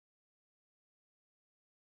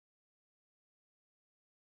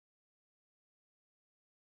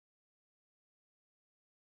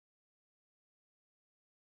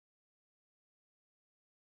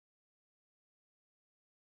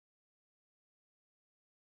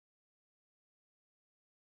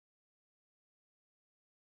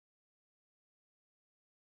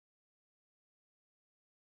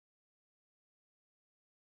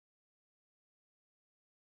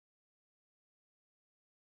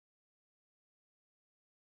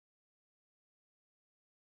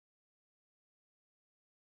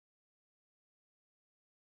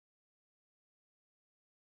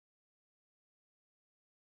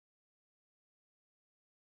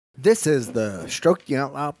This is the Stroke You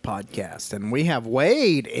Out Loud podcast, and we have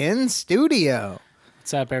Wade in studio.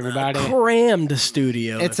 What's up, everybody? Crammed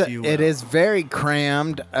studio, It is very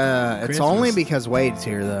crammed. It's only because Wade's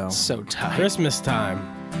here, though. So tight. Christmas time.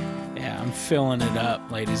 Yeah, I'm filling it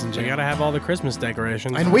up, ladies and We gentlemen. gotta have all the Christmas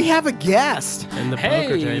decorations. And we have a guest. and the Hey!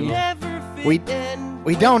 poker table.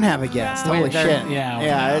 We don't have a guest. Wait, Holy there- shit!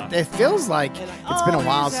 yeah, It feels like it's been a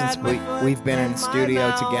while since we've been in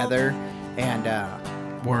studio together, and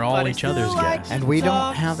We're all each other's guests. we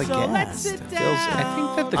don't have a guest. It feels I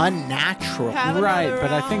think that the unnatural. right,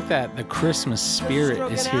 but I think that the Christmas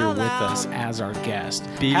spirit is here with us as our guest.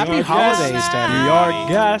 Be Happy our holidays, guest. to Be everybody. our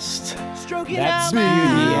guest. That's Beauty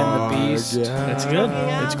and the Beast. That's good.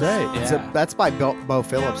 It's great. That's by Bo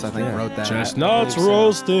Phillips, I think, wrote that. Chestnuts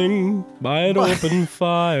roasting by an open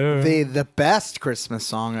fire. The best Christmas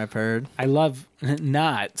song I've heard. I love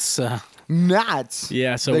nuts. Nuts.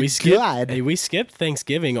 Yeah, so The we skipped. God. Hey, we skipped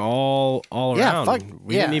Thanksgiving all Yeah, around. fuck.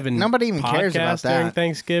 We yeah. didn't even. Nobody even cares about podcast during that.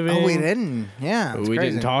 Thanksgiving. Oh, we didn't. Yeah, it's We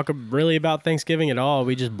crazy. didn't talk really about Thanksgiving at all.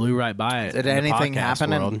 We just blew right by it. Did in the anything podcast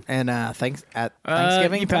happen world. at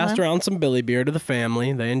Thanksgiving? You passed around some Billy beer to the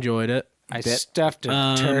family. They enjoyed it. I stuffed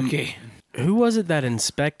a turkey. Who was it that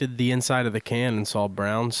inspected the inside of the can and saw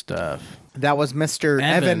brown stuff? That was Mr.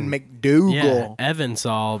 Evan Yeah, McDougal. Evan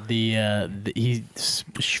saw he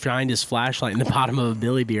shined his flashlight in the bottom of a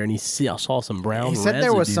Billy beer and he saw some brown. He said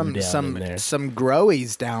there was residue some down in there. some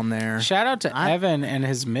growies down there. Shout out to Evan and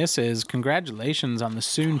his missus. Congratulations on the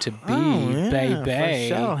soon-to-be baby.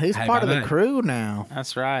 For sure. He's Hey, part of the bye-bye. crew now.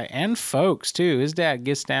 That's right. And folks, too. His dad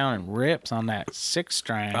gets down and rips on that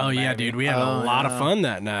 6-string. Oh yeah, baby. dude, we had a lot of fun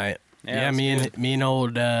that night. Yeah, Yeah, it's me and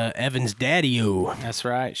old Evan's daddy-o. That's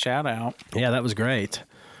right. Shout out. Yeah, that was great.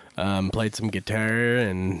 Played some guitar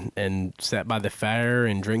and sat by the fire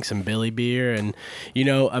and drank some Billy beer. And, you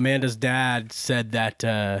know, Amanda's dad said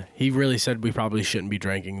that he really said we probably shouldn't be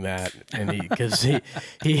drinking that. And because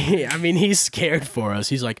he's scared for us.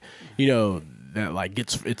 He's like, you know, that like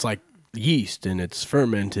it's like yeast and it's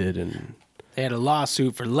fermented and They had a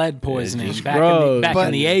lawsuit for lead poisoning just back gross.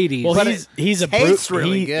 in the 80s. well, But he's a tastes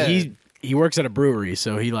really good. He works at a brewery,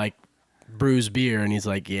 so he like brews beer and he's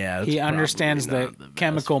like, yeah, that's he understands probably the not best.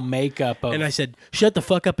 chemical makeup of... And I said, shut the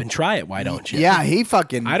fuck up and try it. Why don't you? Yeah, he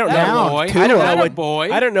fucking. I don't know. Atta boy. I don't know Atta what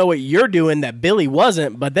boy. I don't know what you're doing that Billy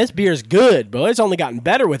wasn't, but this beer's good, bro. It's only gotten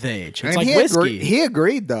better with age. It's And like he whiskey. He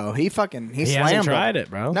agreed though. He slammed hasn't tried them. it,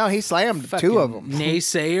 bro. No, he slammed fucking two of them.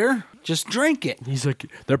 naysayer. Just drink it. He's like,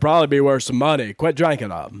 they'll probably be worth some money. Quit drinking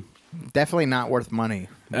them. Definitely not worth money.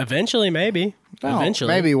 Eventually, maybe. Well, Eventually,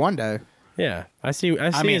 maybe one day. Yeah, I see mean,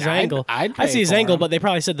 his angle. I'd I pay see his for angle, him. but they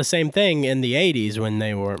probably said the same thing in the '80s when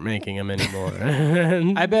they weren't making them anymore.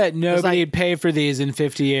 I bet nobody'd pay for these in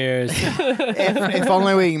 50 years. if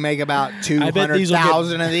only we can make about I bet these will get-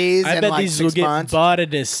 200,000 of these I in bet like these will 6 get months. bought at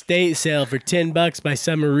an estate sale for $10 by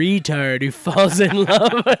some retard who falls in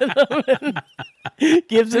love with them and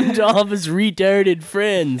gives them to all of his retarded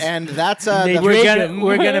friends. And that's They the, drink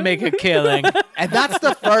We're gonna make a killing. and that's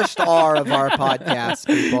the first R of our podcast,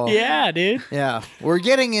 people. Yeah, dude. Yeah, we're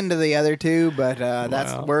getting into the other two, but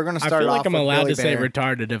we're gonna start I feel off like I'm with allowed Billy to say Bear.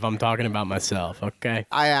 retarded if I'm talking about myself, okay?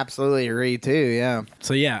 I absolutely agree too. Yeah,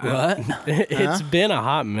 So yeah, What? it's been a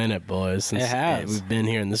hot minute, boys, since It has. we've been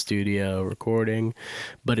here in the studio recording,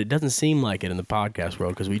 but it doesn't seem like it in the podcast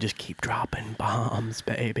world because we just keep dropping bombs,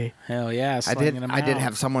 baby. Hell yeah. I did. slinging 'em I did out.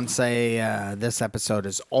 have someone say this episode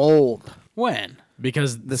is old. When?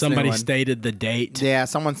 Because This somebody new one. stated the date. Yeah,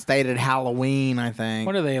 someone stated Halloween. I think.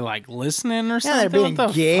 What are they, like, listening or Yeah, something? they're being What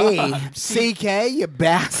the gay. fuck? CK, you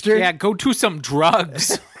bastard. Yeah, go do some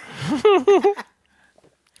drugs.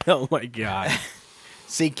 Oh my god!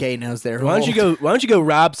 CK knows they're Why don't you go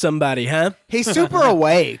rob somebody, huh? He's super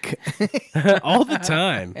awake. All the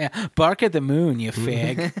time. Yeah, bark at the moon, you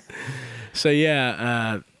fag. So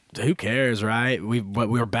yeah, who cares, right?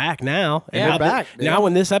 We're back now. And Yeah, now we're back, dude. Now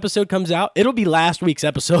when this episode comes out, it'll be last week's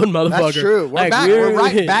episode, motherfucker. That's true. We're Like, back. We're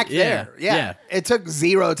right back yeah, there. Yeah. It took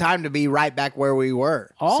zero time to be right back where we were.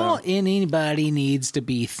 All So, anybody needs to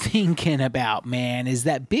be thinking about, man, is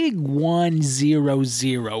that big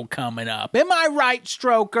 100 coming up. Am I right,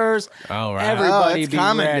 Strokers? All right. Everybody it's be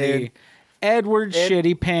coming, ready. dude. Edward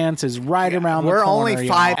Shitty Pants is right around the we're corner. only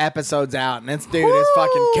 5 y'all. episodes out, and it's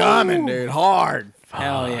fucking coming, dude. Hard.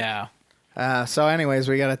 Hell yeah. So, anyways,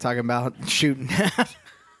 we got to talk about shooting Talk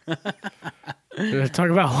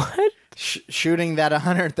about what? shooting that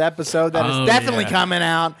 100th episode that is Oh, definitely yeah. coming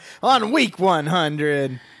out on week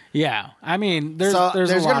 100. Yeah. I mean, there's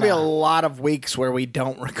There's a going lot to be a of- lot of weeks where we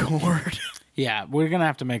don't record. Yeah, we're going to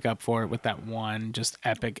have to make up for it with that one just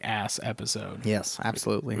epic ass episode. Yes,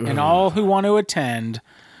 absolutely. And all who want to attend,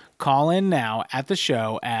 Call in now at the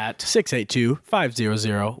show at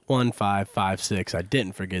 682-500-1556. I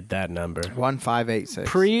didn't forget that number. 1586.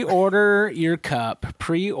 pre-order your cup,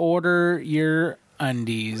 pre-order your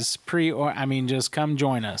undies, just come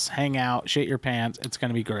join us, hang out, shit your pants. It's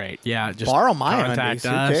gonna be great. Yeah, just Borrow my contact undies. Who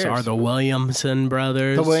us cares? or the Williamson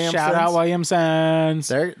brothers. The Williamsons. Shout out Williamsons.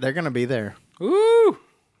 They're gonna be there. Ooh,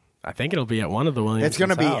 I think it'll be at one of the Williamsons. It's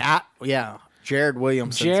gonna be house. at Jared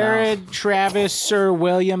Williamson's Jared Travis Sir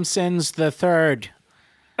Williamson's the third.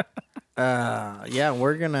 house. Yeah,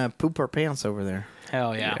 we're gonna poop our pants over there.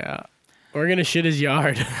 Hell yeah. Yeah. We're going to shit his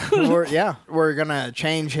yard. We're gonna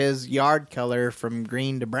change his yard color from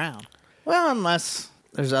green to brown. Well, unless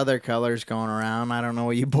there's other colors going around. I don't know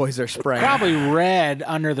what you boys are spraying. Probably red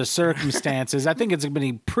under the circumstances. I think it's going to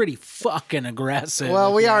be pretty fucking aggressive.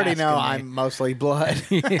 Well, if we you're already know asking me. I'm mostly blood.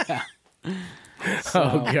 Yeah.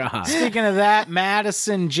 Oh, God. Speaking of that,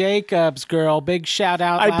 Madison Jacobs, girl, big shout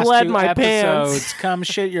out. I last bled 2 my episodes. pants. Come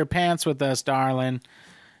shit your pants with us, darling.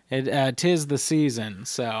 Tis the season.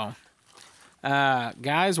 So,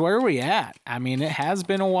 guys, where are we at? I mean, it has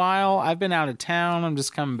been a while. I've been out of town. I'm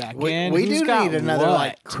just coming back in. We Who's do got need another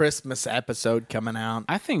what? Christmas episode coming out.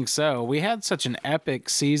 I think so. We had such an epic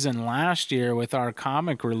season last year with our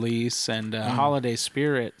comic release and holiday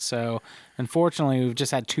spirit. So, unfortunately, we've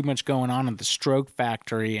just had too much going on at the Stroke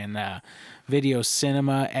Factory and video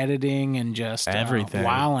cinema editing and just Everything.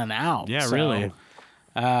 wilding out. Yeah, So, really.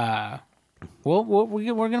 Well,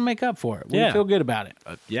 we're going to make up for it. We Yeah. feel good about it.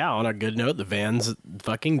 Yeah, on a good note, the van's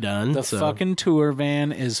fucking done. The fucking tour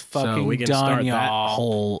van is fucking so we can done, start y'all. that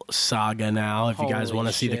whole saga now. If you guys Holy want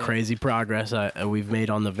to see the shit. crazy progress we've made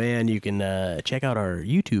on the van, you can check out our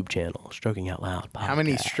YouTube channel, Stroking Out Loud Podcast. How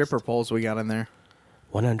many stripper poles we got in there?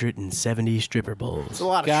 170 stripper It's bowls. a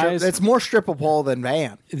lot of Guys- It's more stripper pole than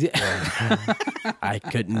van. I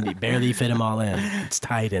couldn't barely fit them all in. It's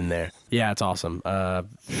tight in there. Yeah, it's awesome.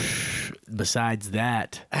 Besides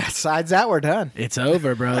that, Besides that, we're done. it's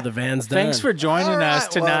over, bro. The van's done. Thanks for joining All us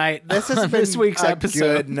right, well, tonight. this has on been this week's a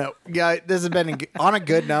episode. Good note. Yeah, this has been on a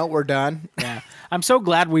good note. We're done. Yeah. I'm so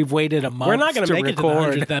glad we've waited a month. We're not going to to make it to the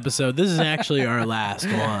record. 100th episode. This is actually our last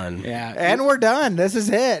one. Yeah. And we're done. This is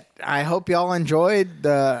it. I hope y'all enjoyed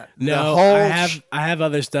the No, whole I have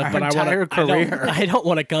other stuff, our but entire career. I don't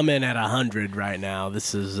want to come in at 100 right now.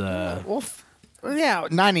 This is yeah,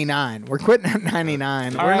 99. We're quitting at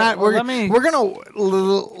 99. All We're right, not. well, We're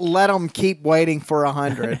gonna let them keep waiting for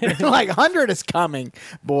 100. Like 100 is coming,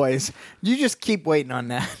 boys. You just keep waiting on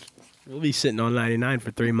that. we'll be sitting on 99 for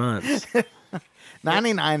 3 months.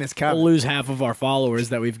 99 is We'll coming. lose half of our followers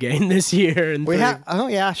that we've gained this year. And We have. Oh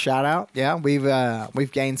yeah, shout out. Yeah,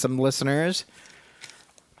 we've gained some listeners.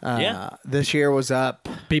 Yeah. This year was up.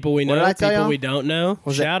 people we What know, did I tell people y'all? we don't know.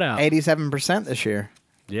 Was Shout it out. 87% this year.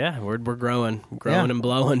 Yeah, we're growing, Yeah. and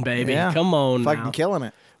blowing, baby. Yeah. Come on, Fucking now. killing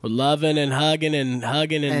it. We're loving and hugging and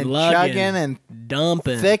lugging, chugging and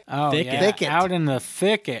dumping. thick. Oh, Thicket. yeah. Thicket. Out in the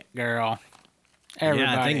thicket, girl.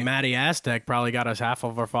 Everybody. Yeah, I think Maddie Aztec probably got us half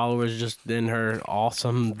of our followers just in her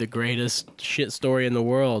awesome, the greatest shit story in the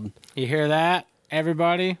world. You hear that?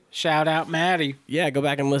 Everybody, shout out Maddie. Yeah, go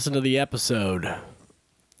back and listen to the episode.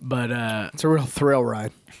 But It's a real thrill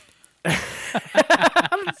ride.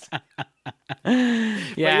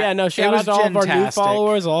 Yeah, no, it shout out was to all of our new gentastic.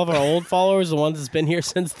 followers, all of our old followers, the ones that's been here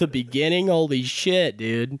since the beginning. Holy shit,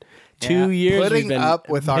 dude. 2 years Putting we've been up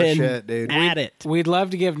with our been shit, dude. At it. We'd love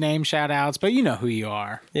to give name shout outs, but you know who you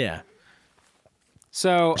are. Yeah.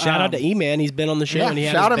 So Shout out to E-Man. He's been on the show Yeah, and he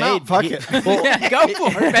had shout his him out. baby. Fuck He- it. Well, yeah, go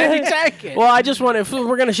for it, baby. Take it. well, I just want to,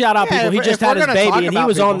 we're going to shout out Yeah, people. He if- just if had we're his gonna talk baby and he about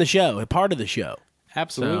was people- on the show, a part of the show.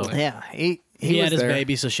 Absolutely. Yeah, he He was had his there.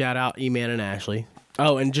 baby, so shout out E-Man and Ashley.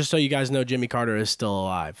 Oh, and just so you guys know, Jimmy Carter is still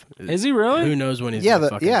alive. Is he really? Who knows when he's Yeah, gonna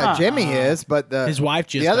fucking Jimmy is, but His wife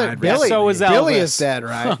just the other died Billy. So is Billy Elvis. is dead,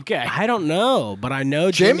 right? Okay. I don't know, but I know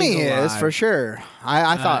Jimmy Jimmy's is alive. for sure.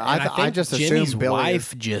 I thought And I think just Jimmy's assumed Billy.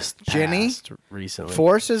 wife just Jenny? passed recently.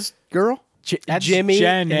 Force's girl. That's Jimmy,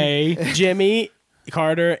 Jenny. Jimmy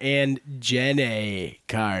Carter, and Jenny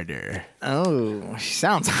Carter. Oh, she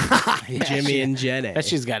sounds hot. Jimmy and Jenny. Bet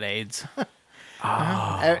she's got AIDS.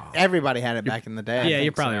 Everybody had it back in the day. I Yeah, think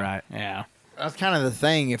you're probably so. right. Yeah. That's kind of the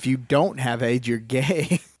thing. If you don't have AIDS, you're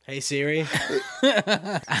gay. Hey Siri.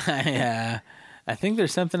 I think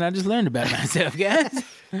there's something I just learned about myself, guys.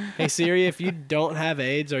 Hey Siri, if you don't have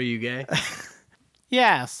AIDS, are you gay?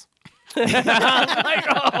 Yes.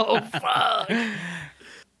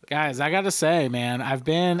 Guys, I got to say, man, I've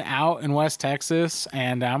been out in West Texas,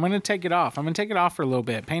 and I'm going to take it off. I'm going to take it off for a little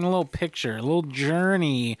bit, paint a little picture, a little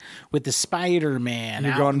journey with the Spider-Man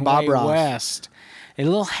You're out going and Bob way Ross. west. A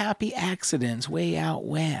little happy accidents way out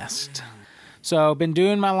west. So I've been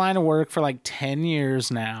doing my line of work for like 10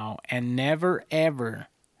 years now, and never, ever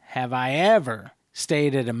have I ever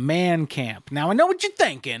stayed at a man camp. Now, I know what you're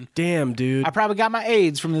thinking. Damn, dude. I probably got my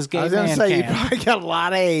AIDS from this I gay was gonna man say you camp. probably got a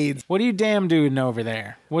lot of AIDS. What are you damn doing over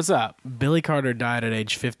there? What's up? Billy Carter died at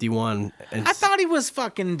age 51. And I thought he was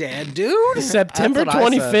fucking dead, dude. September That's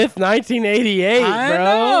what I 25th, 1988, I bro.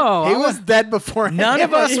 know. He was dead before None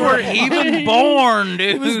of us were even born,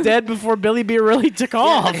 dude. He was dead before Billy Beer really took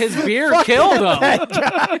off. His beer killed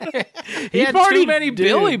him. He had too many dude.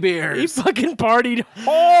 Billy He beers. fucking partied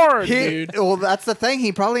hard, dude. Well, that's the thing.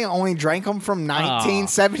 He probably only drank them from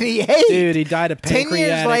 1978. Dude, he died of 10 years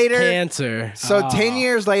pancreatic later- cancer. So 10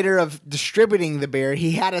 years later of distributing the beer,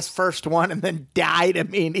 he had his first one and then died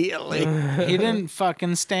immediately. He didn't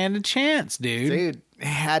fucking stand a chance, dude. Dude,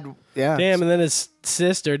 yeah. Damn, and then his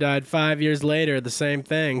sister died 5 years later. The same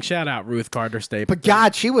thing. Shout out Ruth Carter Stapleton. But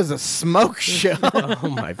God, she was a smoke show. Oh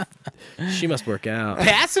my, she must work out.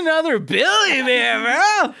 Pass another Billy beer,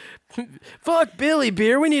 bro. Fuck Billy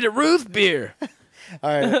Beer. We need a Ruth beer. All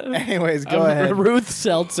right. Anyways, go ahead. Ruth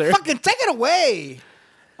Seltzer. Fucking take it away.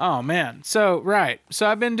 Oh, man. So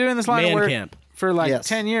I've been doing this line of Man work camp. for like Yes.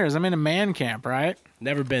 10 years. I'm in a man camp, right?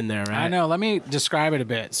 Never been there, right? I know. Let me describe it a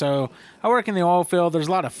bit. So I work in the oil field. There's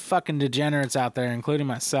a lot of fucking degenerates out there, including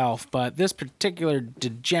myself. But this particular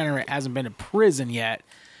degenerate hasn't been to prison yet.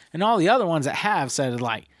 And all the other ones that have said,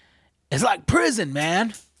 it's like prison,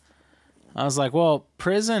 man. I was like, well,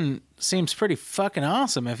 prison seems pretty fucking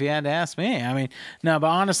awesome if you had to ask me. I mean, no, but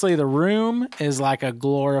honestly, the room is like a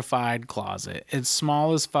glorified closet. It's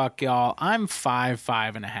small as fuck, y'all. I'm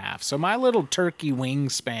 5'5.5". So my little turkey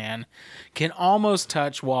wingspan can almost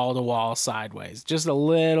touch wall to wall sideways. Just a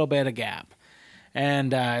little bit of gap.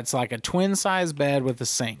 And it's like a twin size bed with a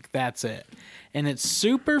sink. That's it. And it's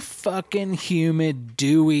super fucking humid,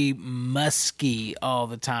 dewy, musky all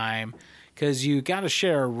the time. Because you got to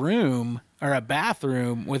share a room or a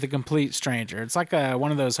bathroom with a complete stranger. It's like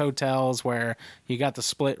one of those hotels where you got the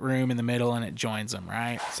split room in the middle and it joins them,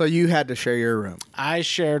 right? So you had to share your room. I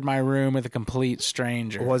shared my room with a complete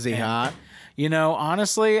stranger. Was he And, hot? You know,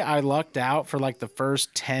 honestly, I lucked out for like the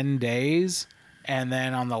first 10 days. And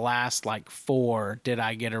then on the last like 4, did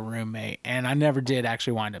I get a roommate? And I never did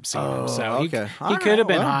actually wind up seeing him. So okay. he All could have right,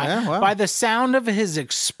 been well, hot. yeah, well. By the sound of his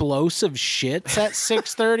explosive shits at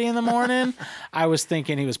 6:30 in the morning, I was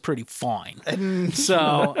thinking he was pretty fine.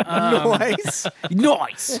 So Nice.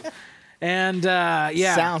 nice. And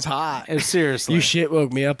yeah, Sounds hot. seriously. You shit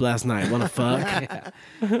woke me up last night. Wanna fuck?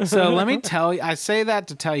 So let me tell you, I say that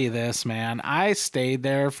to tell you this, man. I stayed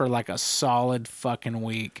there for like a solid fucking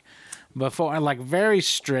week before, like very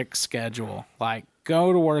strict schedule. Like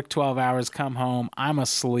go to work 12 hours, come home, I'm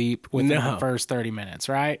asleep within the first 30 minutes,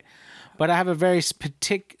 right? But I have a very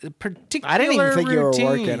particular I didn't even think routine. you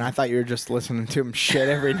were working. I thought you were just listening to him shit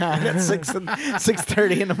every night at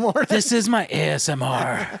 6:30 in the morning. This is my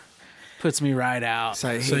ASMR. Puts me right out.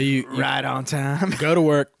 So you right on time. Go to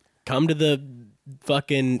work. Come to the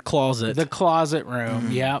fucking closet. The closet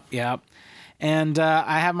room. Yep. And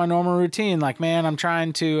I have my normal routine. Like, man, I'm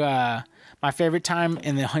trying to. My favorite time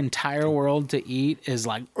in the entire world to eat is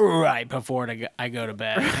like right before I go to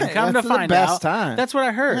bed. And come That's to the find best out, time. that's what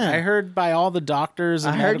I heard. Yeah. I heard by all the doctors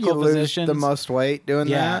and I heard you medical lose physicians. the most weight doing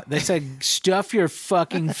Yeah, that. they said stuff your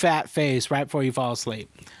fucking fat face right before you fall asleep.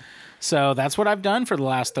 So that's what I've done for the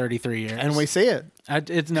last 33 years. And we see it.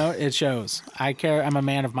 It shows. I care. I'm a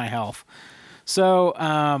man of my health. So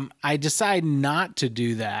I decide not to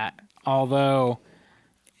do that. Although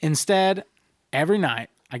instead, every night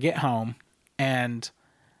I get home and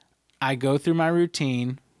I go through my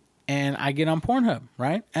routine and I get on Pornhub,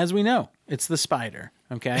 right? As we know, it's the spider.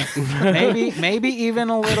 Okay, maybe even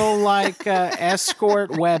a little like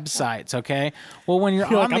escort websites. Okay, well when you're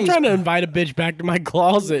on I'm these, trying to invite a bitch back to my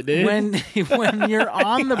closet, dude. when you're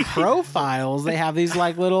on the profiles, they have these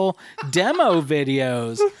like little demo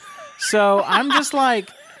videos. So I'm just like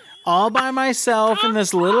all by myself in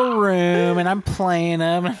this little room, and I'm playing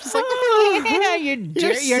them. And I'm just like,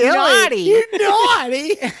 you're silly. naughty. You're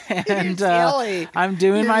naughty. And silly. I'm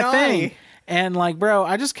doing You're my naughty. thing. And like, bro,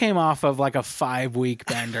 I just came off of like a 5-week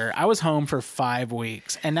bender. I was home for 5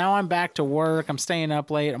 weeks, and now I'm back to work. I'm staying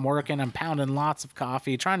up late. I'm working. I'm pounding lots of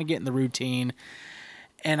coffee, trying to get in the routine.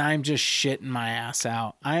 And I'm just shitting my ass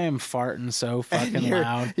out. I am farting so fucking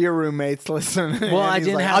loud. Your roommate's listening. Well, and I he's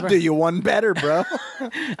didn't like, have I'll do you one better, bro.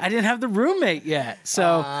 I didn't have the roommate yet,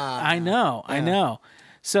 so I know.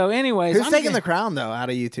 So, anyways, Who's taking the crown though?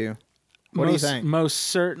 Out of you two, what do you think? Most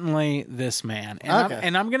certainly this man, and Okay.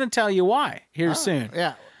 I'm going to tell you why here soon.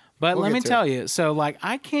 Yeah, But We'll let get me to tell it. you, so like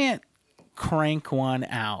I can't crank one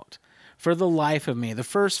out For the life of me, the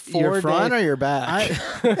first 4 Your front days, or your back?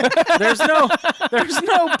 there's no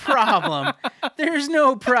problem. There's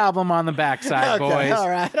no problem on the backside, boys. All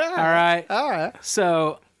right.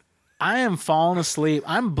 So I am falling asleep.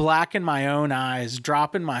 I'm blacking my own eyes,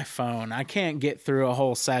 dropping my phone. I can't get through a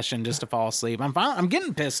whole session just to fall asleep. I'm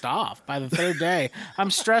getting pissed off by the third day. I'm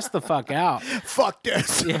stressed the fuck out. Fuck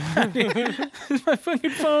this. Yeah, dude. My fucking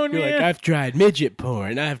phone, You're man. like, I've tried midget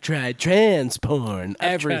porn. I've tried trans porn.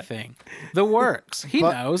 Everything. The works. He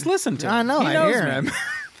knows. Listen to him. I know. He I knows hear me. him.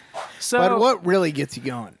 So, But what really gets you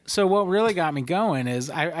going? So what really got me going is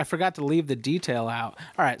I forgot to leave the detail out.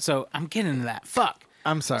 All right, so I'm getting into that. Fuck.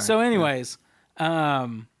 I'm sorry. So anyways,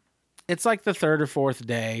 it's like the third or fourth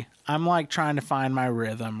day. I'm like trying to find my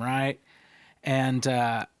rhythm, right? And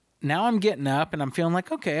now I'm getting up and I'm feeling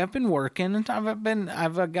like, okay, I've been working and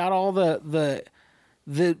I've got all the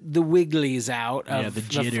wigglies out. Of the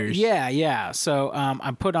jitters. Yeah. So I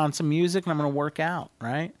put on some music and I'm going to work out,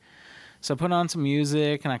 right? So I put on some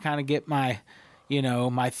music and I kind of get my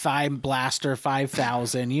Thigh Blaster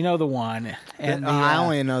 5000, the one. And I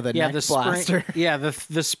only know the neck blaster.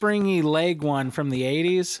 The springy leg one from the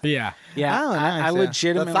 80s. Yeah. Yeah, Oh, nice, I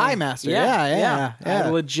legitimately the Thigh Master. Yeah. I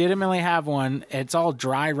legitimately have one. It's all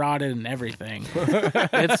dry rotted and everything.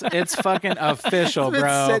 it's fucking official, It's been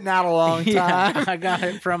bro. sitting out a long time. Yeah, I got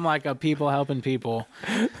it from like a People Helping People,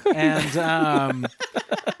 and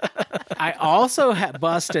I also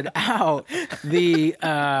busted out the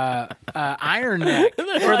Iron Neck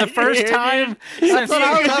for the first time. That's what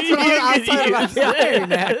I was talking about, the Iron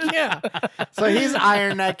Neck. Yeah. So he's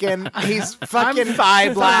Iron Necking. He's fucking I'm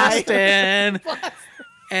thigh blasting.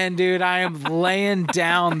 And dude, I am laying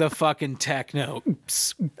down the fucking techno.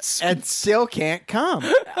 and still can't come.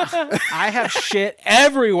 I have shit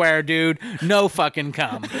everywhere, dude. No fucking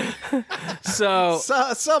cum. So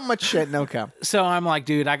much shit, no come. So I'm like,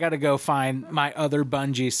 dude, I got to go find my other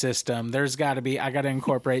bungee system. I got to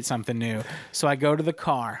incorporate something new. So I go to the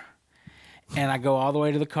car. And I go all the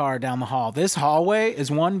way to the car down the hall. This hallway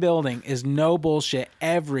is one building, is no bullshit,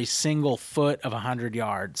 every single foot of 100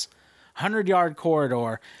 yards. 100-yard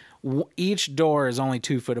corridor. Each door is only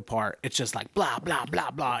 2 foot apart. It's just like blah, blah,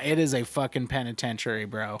 blah, blah. It is a fucking penitentiary,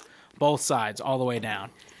 bro. Both sides, all the way down.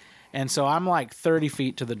 And so I'm like 30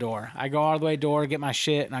 feet to the door. I go all the way door, get my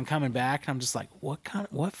shit, and I'm coming back, and I'm just like,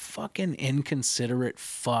 what fucking inconsiderate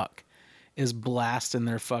fuck is blasting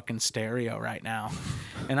their fucking stereo right now?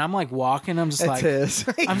 And I'm like walking, I'm just like,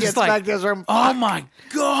 I'm just like, oh my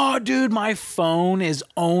God, dude, my phone is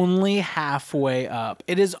only halfway up.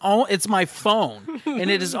 It's my phone, and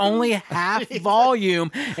it is only half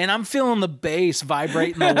volume, and I'm feeling the bass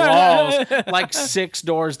vibrating the walls like 6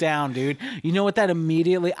 doors down, dude. You know what that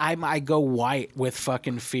immediately, I go white with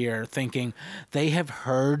fucking fear, thinking they have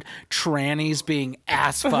heard trannies being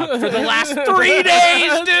ass fucked for the last 3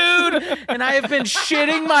 days, dude. And I have been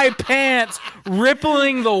shitting my pants,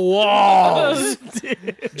 rippling the walls,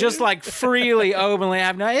 just like freely, openly.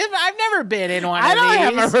 I've never been in one of these. I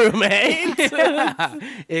don't have a roommate. Yeah,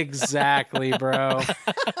 exactly, bro.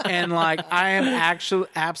 And like, I am actually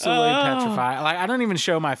absolutely petrified. Like, I don't even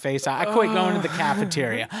show my face out. I quit going to the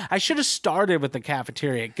cafeteria. I should have started with the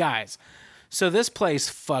cafeteria, guys. So this place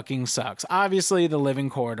fucking sucks. Obviously, the living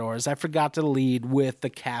corridors. I forgot to lead with the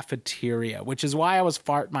cafeteria, which is why I was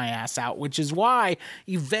farting my ass out, which is why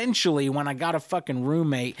eventually when I got a fucking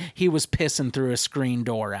roommate, he was pissing through a screen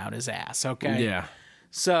door out his ass, okay? Yeah.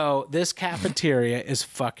 So this cafeteria is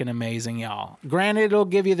fucking amazing, y'all. Granted, it'll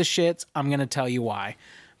give you the shits. I'm going to tell you why.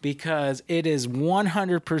 Because it is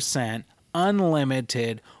 100%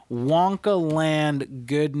 unlimited Wonka Land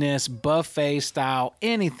goodness, buffet style,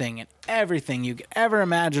 anything and everything you could ever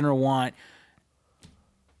imagine or want.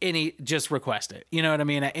 Just request it. You know what I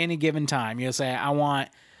mean? At any given time, you'll say, I want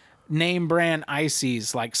name brand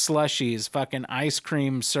ices, like slushies, fucking ice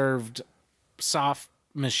cream served soft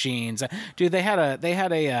machines. Dude, they had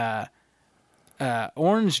a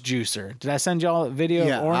orange juicer. Did I send y'all a video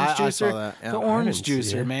of orange juicer? I saw that. Yeah. The orange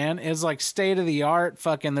juicer, man, is like state of the art.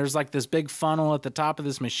 Fucking, there's like this big funnel at the top of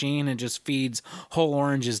this machine and just feeds whole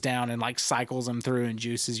oranges down and like cycles them through and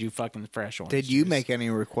juices you fucking fresh orange. Did you juice. make any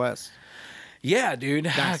requests? Yeah,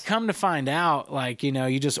 dude. Come to find out, like,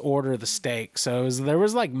 you just order the steak. So there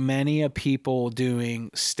was like many a people doing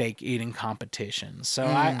steak eating competitions. So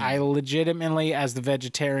I legitimately, as the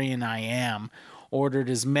vegetarian I am, ordered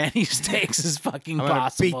as many steaks as fucking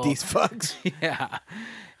possible. Beat these fucks. Yeah.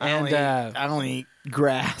 I don't eat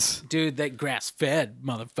grass. Dude, that grass fed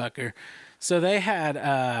motherfucker. So they had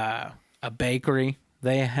a bakery.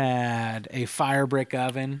 They had a fire brick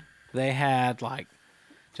oven. They had like,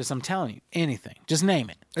 I'm telling you, anything. Just name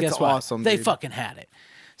it. It's Guess what? awesome, They dude. fucking had it.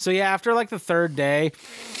 So yeah, after like the third day,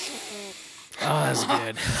 that's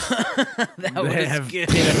good. That They was have good.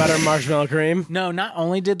 peanut butter marshmallow cream. No, not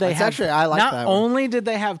only did they That's have actually- I like not that one. only did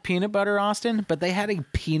they have peanut butter, Austin, but they had a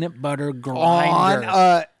peanut butter On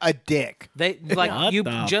grinder. a dick. They like What you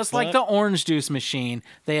the just like fuck? the orange juice machine.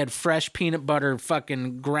 They had fresh peanut butter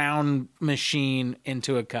fucking ground machine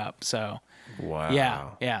into a cup. So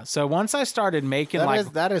Wow. yeah. So once I started making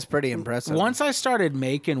That is pretty impressive. once I started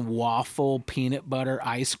making waffle peanut butter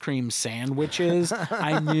ice cream sandwiches,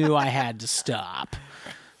 I knew I had to stop.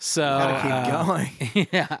 So Keep going.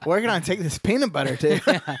 yeah. Where can I take this peanut butter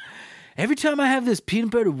to? Every time I have this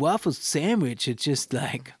peanut butter waffle sandwich, it's just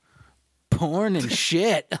like porn and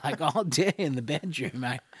shit like all day in the bedroom.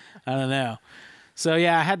 I don't know. So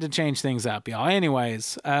yeah, I had to change things up, y'all.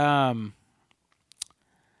 Anyways,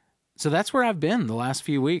 so that's where I've been the last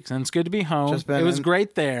few weeks, and it's good to be home. Just been It was in-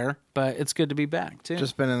 great there, but it's good to be back too.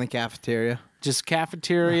 Just been in the cafeteria. Just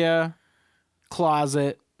cafeteria,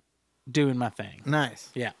 closet, doing my thing. Nice.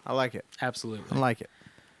 Yeah, I like it. I absolutely. like it.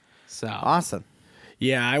 So Awesome.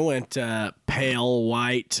 Yeah, I went pale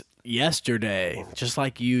white yesterday, just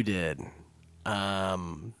like you did. I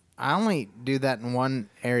only do that in one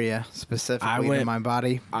area specifically went- in my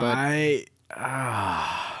body, but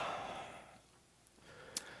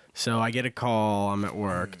So I get a call. I'm at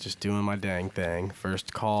work, just doing my dang thing.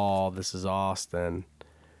 First call. This is Austin,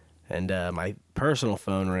 and my personal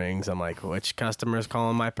phone rings. I'm like, which customer is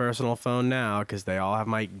calling my personal phone now? Because they all have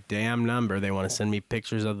my damn number. They want to send me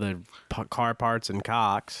pictures of the car parts and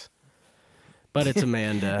cocks. But it's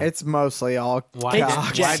Amanda. it's mostly all Why did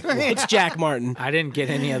cocks. It's Jack Martin. I didn't get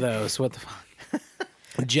any of those. What the fuck?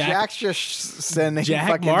 Jack's just sending Jack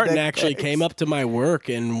fucking Martin dick actually pics. came up to my work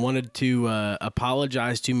and wanted to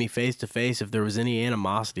apologize to me face to face if there was any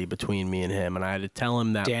animosity between me and him, and I had to tell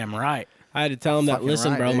him that. Damn right. I had to tell him that. Fucking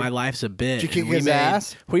Listen, right, bro, dude. my life's a bit. Did you and kick his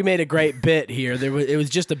ass? We made a great bit here. It was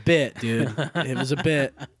just a bit, dude. It was a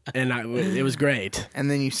bit, and it was great. And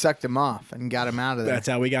then you sucked him off and got him out of there. That's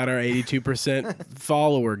how we got our 82%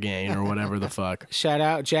 follower gain or whatever the fuck. Shout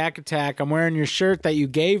out Jack Attack. I'm wearing your shirt that you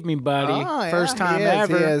gave me, buddy. Oh, yeah, First time he is,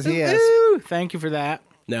 ever. he is, he is. Woo! Thank you for that.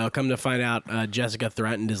 No, come to find out, Jessica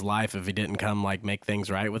threatened his life if he didn't come like make things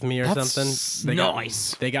right with me or That's something.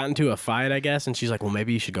 nice. They got into a fight, I guess, and she's like, "Well,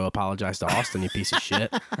 maybe you should go apologize to Austin, you piece of shit."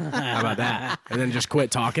 How about that? And then just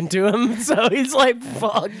quit talking to him. So he's like,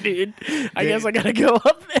 "Fuck, dude. I guess I gotta go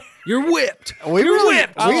up there." You're whipped. You're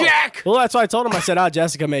whipped, Jack. Well, that's why I told him. I said, "Oh,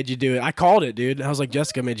 Jessica made you do it." I called it, dude. I was like,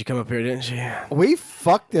 "Jessica made you come up here, didn't she?" We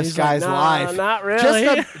fucked this He's like, guy's "Nah, life. not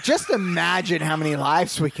really." Just imagine how many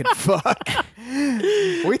lives we could fuck.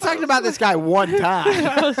 We talked about this guy one time.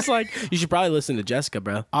 I was like, "You should probably listen to Jessica,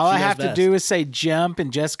 bro." All She I knows have to best. do is say jump,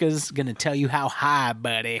 and Jessica's going to tell you how high,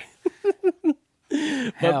 buddy.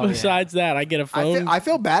 But Hell yeah. besides that, I get a phone. I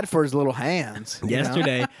feel bad for his little hands. you know?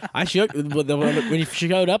 Yesterday, I shook when he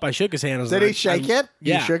showed up. I shook his hand. I was Did like, he shake it?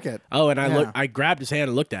 Yeah, You shook it. Oh, and Yeah. I grabbed his hand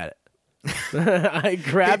and looked at it. I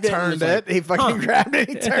grabbed He it. and turned was it. like, He fucking grabbed it.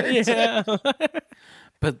 He turned it. yeah.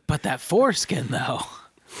 But that foreskin, though.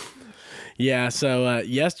 Yeah. So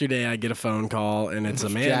yesterday, I get a phone call and it's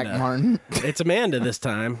Amanda. Jack Martin. It's Amanda this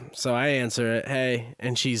time. So I answer it. Hey,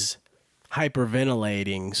 and she's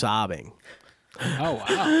hyperventilating, sobbing. Oh,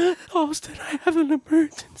 wow. Austin, I have an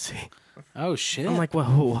emergency. Oh, shit. I'm like,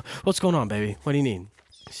 well, what's going on, baby? What do you need?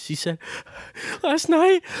 She said, last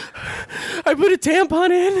night I put a tampon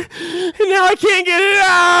in and now I can't get it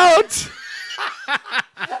out.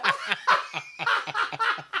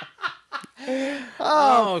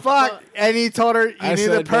 Oh, fuck. And he told her you I knew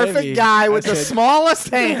the said, perfect baby. guy with I the said- smallest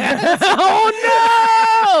hand.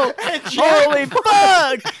 Oh no! Holy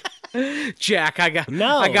fuck! Jack, I got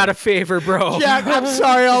No. a favor, bro. Jack, I'm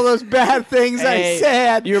sorry all those bad things I Hey,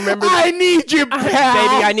 said. you remember I need you, pal.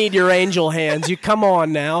 Baby, I need your angel hands. You come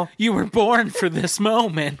on now. You were born for this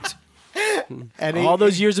moment. And he, All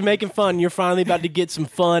those years of making fun, you're finally about to get some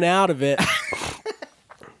fun out of it.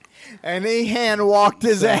 and he hand walked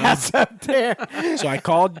his ass up there. So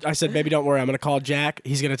I said, baby, don't worry. I'm going to call Jack.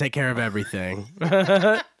 He's going to take care of everything.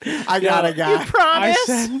 I got a guy.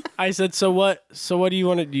 I said, so what do you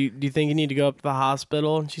want to do? Do you think you need to go up to the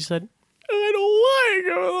hospital? And she said, I don't want to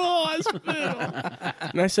go to the hospital.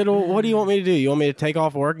 And I said, well, what do you want me to do? You want me to take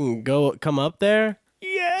off work and come up there?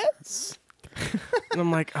 Yes. And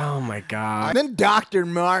I'm like, oh my God. Then Dr.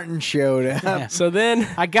 Martin showed up. So then,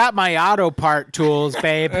 I got my auto part tools,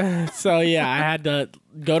 babe. so yeah, I had to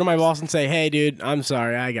go to my boss and say, hey, dude, I'm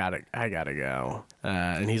sorry. I gotta go.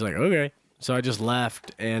 And he's like, okay. So I just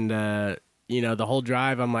left and, the whole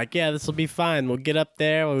drive, I'm like, yeah, this will be fine. We'll get up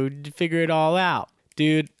there. We'll figure it all out.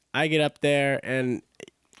 Dude, I get up there and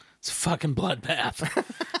It's a fucking bloodbath.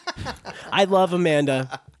 I love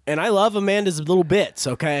Amanda, and I love Amanda's little bits,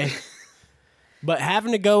 okay? But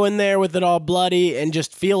having to go in there with it all bloody and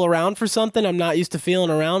just feel around for something I'm not used to feeling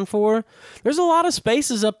around for, there's a lot of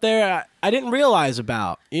spaces up there I didn't realize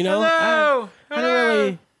about, you know? Hello! I didn't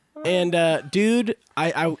really... And, dude,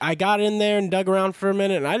 I got in there and dug around for a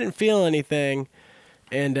minute, and I didn't feel anything.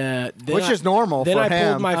 And which is normal then for I him.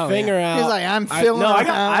 pulled my finger out. He's like, I'm feeling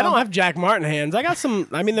I don't have Jack Martin hands. I got some.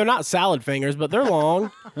 I mean, they're not salad fingers, but they're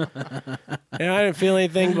long. And I didn't feel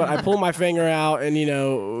anything, but I pulled my finger out, and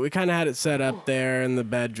we kind of had it set up there in the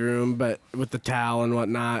bedroom, but with the towel and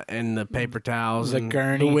whatnot, and the paper towels, and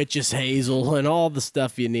gurney. the witch's hazel, and all the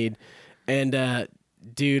stuff you need. And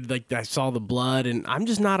dude, like I saw the blood, and I'm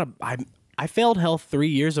just not I failed health 3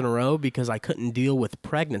 years in a row because I couldn't deal with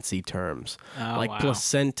pregnancy terms like wow.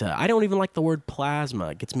 placenta. I don't even like the word plasma.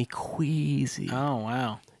 It gets me queasy. Oh,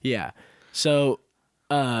 wow. Yeah. So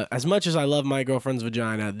as much as I love my girlfriend's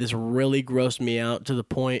vagina, this really grossed me out to the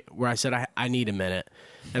point where I said, I need a minute.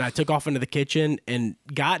 And I took off into the kitchen and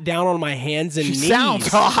got down on my hands and knees. Sounds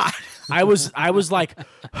hot. I was like...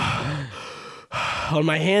 on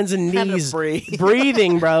my hands and knees,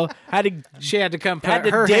 breathing, bro. She had to come had put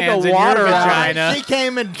to her dig a hands in water your out. vagina. She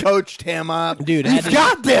came and coached him up. Dude, You've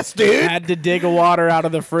got this, dude. Had to dig a water out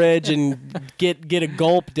of the fridge and get a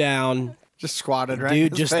gulp down. Just squatted right Dude, in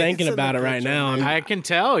his just face thinking in the about it right kitchen, now, dude. I can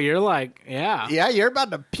tell. You're like, yeah. Yeah, you're about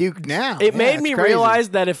to puke now. It Yeah, made it's me crazy. realize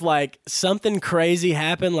that if like something crazy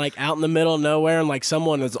happened like out in the middle of nowhere and like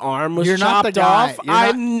someone's arm was You're not the chopped guy. off,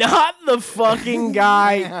 You're I'm not the fucking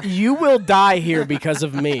guy. You will die here because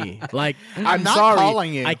of me. Like I'm not sorry.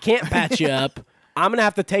 calling you. I can't patch you up. I'm gonna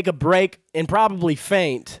have to take a break and probably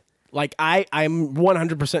faint. Like I'm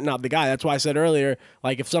 100% not the guy. That's why I said earlier,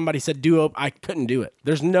 like if somebody said do it, I couldn't do it.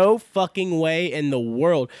 There's no fucking way in the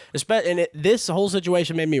world. And this whole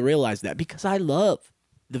situation made me realize that because I love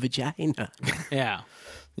the vagina. Yeah.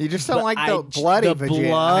 You just don't But like the bloody vagina.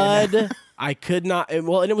 blood. I could not. And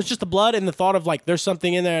it was just the blood and the thought of like there's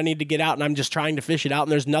something in there I need to get out, and I'm just trying to fish it out,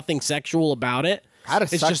 and there's nothing sexual about it. I'd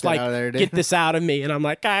have It's sucked just it like out of there, dude. get this out of me, and I'm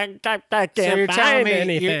like I can't So you're telling find me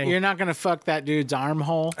anything. you're not going to fuck that dude's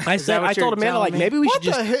armhole? I Is that said what I you're told Amanda telling like me? maybe we What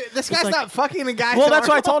should the just. This guy's like- not fucking a guy. Well, that's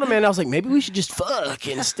what I told Amanda. I was like, maybe we should just fuck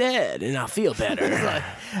instead, and I'll feel better.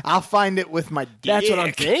 I'll find it with my dick. That's what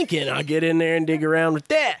I'm thinking. I'll get in there and dig around with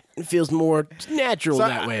that. It feels more natural So,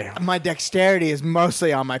 that way. My dexterity is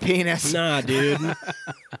mostly on my penis. Nah, dude.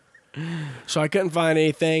 So I couldn't find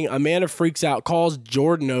anything. Amanda freaks out, calls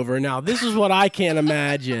Jordan over. Now, this is what I can't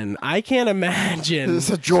imagine. I can't imagine. This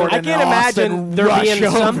is a Jordan I can't and imagine Austin there rush being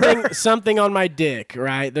over. something on my dick,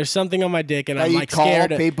 right? There's something on my dick, and That I'm you like call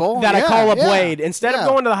scared people? that I Yeah, call up yeah, Wade. Instead yeah. of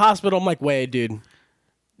going to the hospital, I'm like, Wade, dude.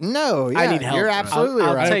 No, yeah, I need help, You're bro. absolutely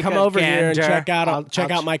I'll right. take Come a over here and gander. check out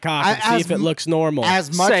I'll my cock and see as if it looks normal.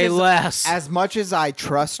 As much Say as, less. As much as I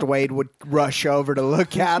trust Wade would rush over to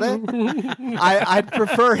look at it, I'd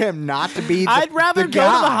prefer him not to be. I'd rather the go to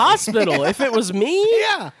the guy. hospital if it was me.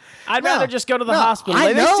 Yeah, I'd No, rather just go to the no, hospital.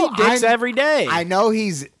 I They know- see dicks I- every day. I know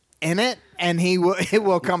he's in it, and he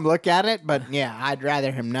will come look at it. But yeah, I'd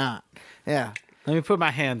rather him not. Yeah. Let me put my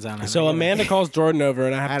hands on it. So Amanda calls Jordan over,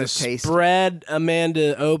 and I have Had to a taste. spread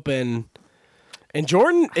Amanda open. And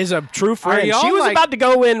Jordan is a true friend. y'all She was like- about to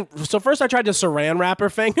go in. So first I tried to saran wrap her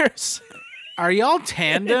fingers. Are y'all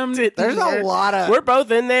tandem? There's a lot of. We're both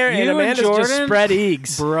in there, and You and Amanda's just Jordan? spread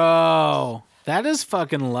eeks. Bro, that is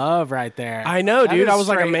fucking love right there. I know, That dude. is I was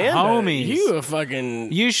like, straight Amanda, homies. you a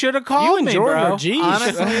fucking... You should have You called and me, Jordan bro. are G's.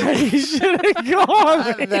 Honestly. You should have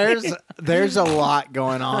called me. there's a lot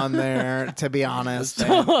going on there. To be honest,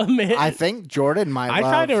 and Oh, man. I think Jordan might I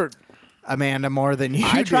love try to... Amanda more than you.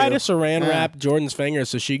 I try do. to saran Yeah. wrap Jordan's fingers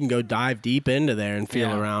so she can go dive deep into there and feel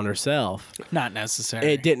Yeah. around herself. Not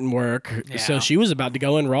necessary. It didn't work, so Yeah. she was about to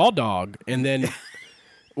go in raw dog, and then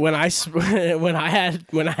when I had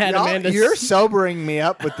Y'all- Amanda, you're sobering me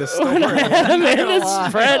up with this story. Amanda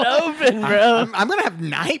spread open, bro. I'm gonna have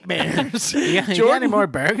nightmares. you got Jordan- any more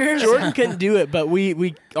burgers? Jordan couldn't do it, but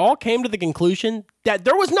we all came to the conclusion that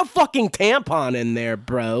there was no fucking tampon in there,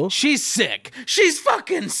 bro. She's sick. She's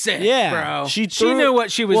fucking sick, Yeah, bro. She threw- knew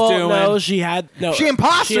what she was well, doing. No, she had no. She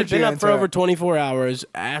impostered She had been you up for into over it. 24 hours.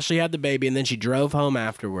 Ashley had the baby, and then she drove home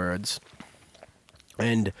afterwards.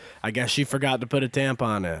 And I guess she forgot to put a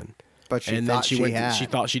tampon in. But she and thought then she she went. had. She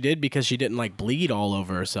thought she did because she didn't like bleed all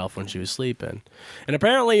over herself when she was sleeping. And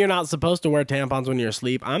apparently, you're not supposed to wear tampons when you're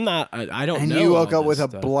asleep. I'm not. I don't And know. you woke all up with this a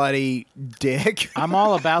stuff. bloody dick. I'm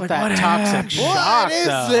all about that toxic shock, What is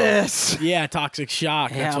though. this? Yeah, toxic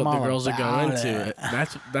shock. Yeah, That's I'm what the all girls are going about to. it.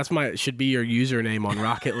 That's my should be your username on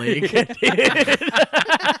Rocket League.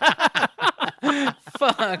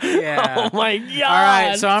 Fuck yeah. Oh my god! All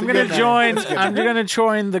right, so I'm gonna good join. name. I'm gonna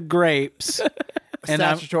join the grapes.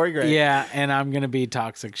 Statutory grape. Yeah, and I'm gonna be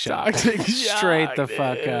toxic shock. Toxic Straight shock, the dude.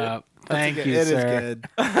 fuck up. Thank you, It is sir.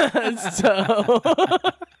 good. So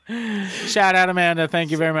Shout out, Amanda.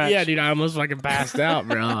 Thank you very much. yeah, dude, I almost fucking passed out,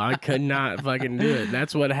 bro. I could not fucking do it.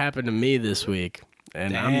 That's what happened to me this week,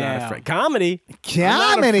 and I'm not Damn. afraid. Comedy. I'm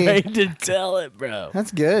Comedy. not afraid to tell it, bro.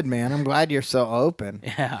 That's good, man. I'm glad you're so open.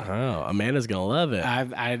 Yeah. Oh, Amanda's gonna love it.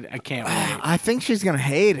 I can't wait. I think she's gonna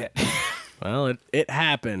hate it. Well, it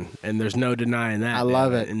happened, and there's no denying that. I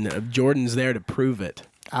love damn it. And Jordan's there to prove it.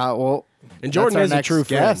 Well, And Jordan that's is our a next true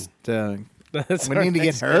guest. That's We our need to get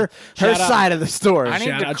next her guest. her Shout out. side of the story. I need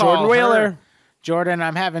Shout to out call Jordan Wheeler. her. Jordan,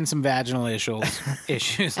 I'm having some vaginal issues.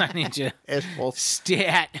 I need you.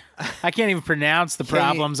 Stat. I can't even pronounce the Can you-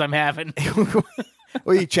 problems I'm having.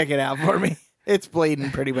 Will you check it out for me? It's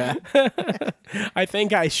bleeding pretty bad. I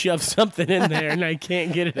think I shoved something in there, and I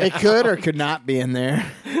can't get it It out. could or could not be in there,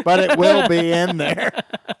 but it will be in there.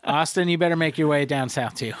 Austin, you better make your way down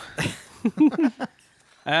south too.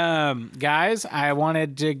 Guys, I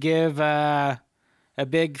wanted to give a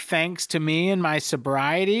big thanks to me and my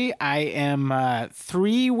sobriety. I am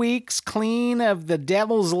 3 weeks clean of the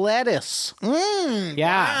devil's lettuce. Yeah.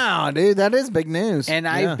 Wow, dude, that is big news. And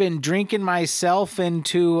Yeah. I've been drinking myself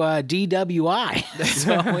into DWI.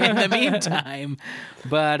 So in the meantime,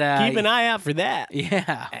 but Keep an eye out for that.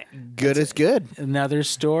 yeah, good as good. another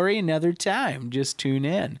story, another time. Just tune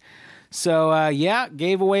in. So yeah,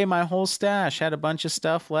 gave away my whole stash. Had a bunch of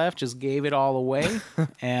stuff left. Just gave it all away.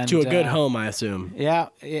 And To a good home, I assume. Yeah,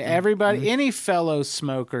 everybody, any fellow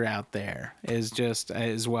smoker out there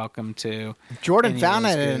is welcome to. Jordan any of found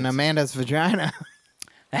those it in goods. Amanda's vagina.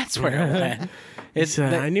 That's where it went. It's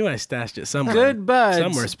I knew I stashed it somewhere. good buds.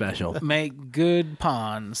 Somewhere special. Make good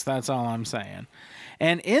ponds. That's all I'm saying.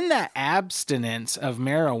 And in that abstinence of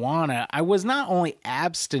marijuana, I was not only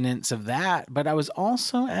abstinence of that, but I was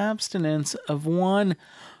also abstinence of one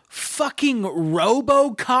fucking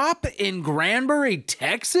RoboCop in Granbury,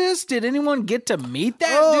 Texas. Did anyone get to meet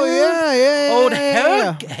that Oh, dude?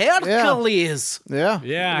 yeah. Old yeah. Hercules. Yeah.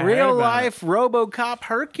 Yeah, I heard Real about life RoboCop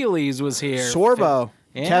Hercules was here. Sorbo.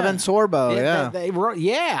 Yeah. Kevin Sorbo, yeah.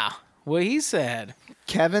 Yeah. What he said.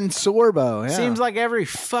 Kevin Sorbo, yeah. Seems like every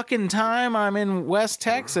fucking time I'm in West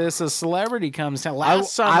Texas, a celebrity comes down. I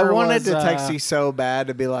Last summer wanted was, to text you so bad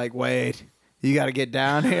to be like, wait, you got to get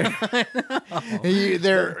down here.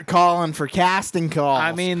 They're calling for casting calls.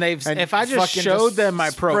 I mean, And if I just fucking showed them my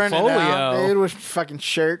sprint it portfolio. out, dude, with fucking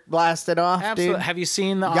shirt blasted off, Absolutely. dude. Have you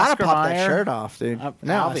seen the You gotta Oscar pop that Mayer? shirt off, dude.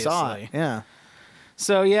 No, I saw it. Obviously. Yeah,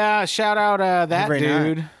 So yeah, shout out that Every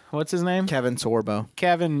dude. night. What's his name? Kevin Sorbo.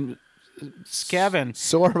 Kevin.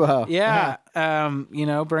 Sorbo. Yeah.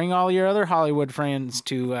 Bring all your other Hollywood friends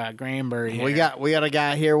to Granbury. We here. got a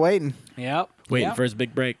guy here waiting. Yep. Waiting Yep. for his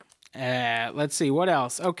big break. Let's see what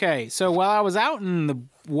else. Okay, so while I was out in the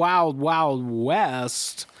wild, wild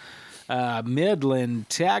west, Midland,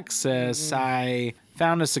 Texas, I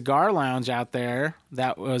found a cigar lounge out there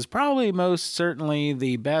that was probably most certainly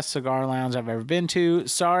the best cigar lounge I've ever been to.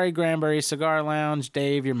 Sorry, Granbury Cigar Lounge,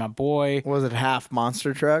 Dave, you're my boy. Was it half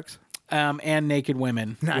monster trucks? And naked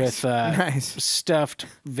women Nice. with Nice. stuffed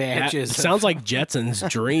That veggies. sounds like Jetson's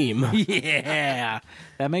dream. Yeah,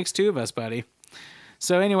 that makes two of us, buddy.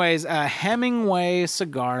 So anyways, Hemingway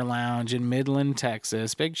Cigar Lounge in Midland,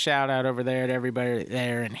 Texas. Big shout out over there to everybody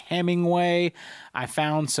there in Hemingway. I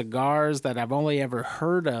found cigars that I've only ever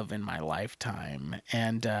heard of in my lifetime.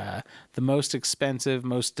 And the most expensive,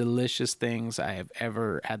 most delicious things I have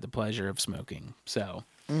ever had the pleasure of smoking. So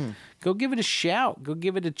go give it a shout. Go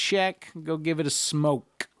give it a check. Go give it a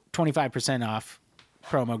smoke. 25% off.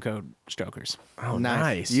 Promo code Strokers. Oh,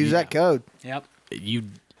 nice. Use that code. Yep.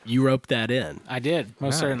 You roped that in. I did,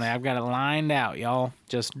 most certainly. I've got it lined out, y'all.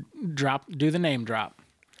 Just do the name drop.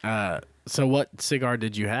 So what cigar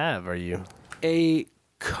did you have? Are you? A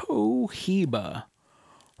Cohiba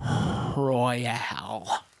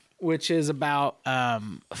Royale, which is about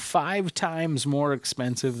 5 times more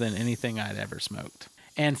expensive than anything I'd ever smoked.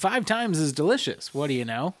 And 5 times as delicious. What do you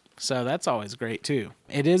know? So that's always great, too.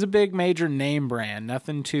 It is a big major name brand.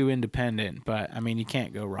 Nothing too independent, but, I mean, you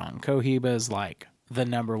can't go wrong. Cohiba is like the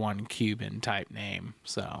 #1 Cuban type name.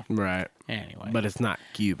 So Right. anyway. But it's not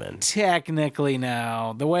Cuban. Technically,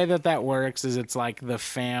 no. The way that works is it's like the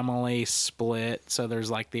family split. So there's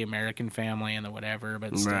like the American family and the whatever,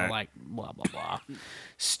 but it's still Right. like blah, blah, blah.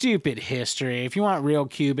 Stupid history. If you want real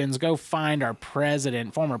Cubans, go find our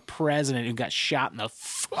former president who got shot in the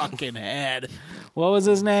fucking head. What was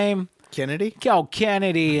his name? Kennedy? Kill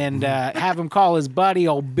Kennedy and have him call his buddy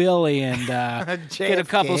old Billy and get a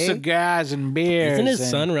couple JFK? cigars and beers. Isn't his and-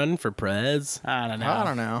 son running for prez? I don't know. I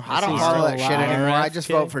don't know. I Is don't he follow still that shit alive? anymore. I just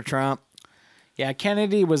RFK? vote for Trump. Yeah,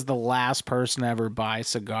 Kennedy was the last person to ever buy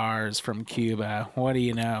cigars from Cuba. What do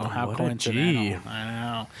you know? How what a coincidental. G. I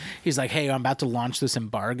know. He's like, hey, I'm about to launch this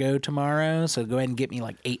embargo tomorrow, so go ahead and get me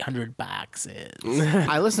like 800 boxes.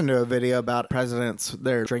 I listened to a video about presidents,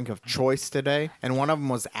 their drink of choice today, and one of them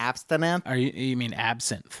was abstinent. You mean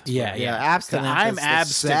absinthe? Yeah, Yeah, abstinent I'm is the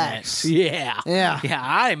abstinent. sex. Yeah. Yeah. Yeah,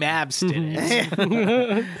 I'm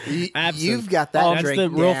abstinent. You've got that That's drink the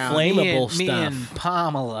real down. flammable me stuff. and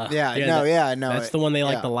Pamela. Yeah, Yeah, no. That's the one they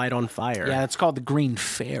like yeah. to light on fire. Yeah, it's called the Green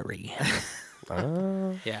Fairy.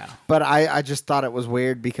 Yeah. But I just thought it was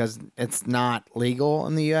weird because it's not legal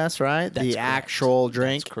in the U.S., right? That's the correct. actual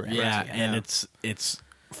drink. That's correct. Yeah, and it's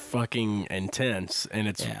fucking intense, and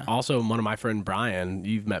it's Yeah. also one of my friend Brian.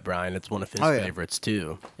 You've met Brian. It's one of his Oh, yeah. favorites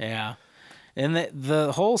too. Yeah. And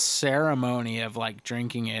the whole ceremony of like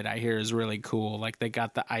drinking it, I hear, is really cool. Like they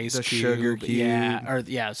got the ice The cube, sugar cube.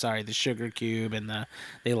 the sugar cube, and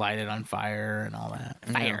they light it on fire and all that.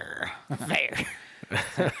 Fire.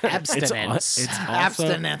 Abstinence. It's also,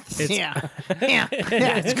 Abstinence. Yeah. Yeah.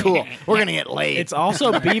 It's cool. We're going to get laid. It's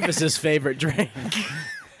also Beavis's favorite drink.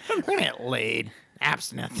 We're going to get laid.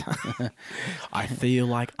 Abstinence. I feel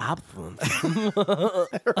like abstinence.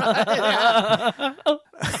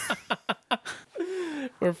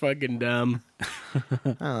 We're fucking dumb.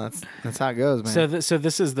 Oh, that's how it goes, man. So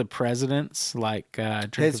this is the president's like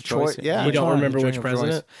drink His of choice. choice. Yeah. You don't Which one? remember Drink which of choice.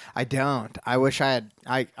 president? I don't. I wish I had.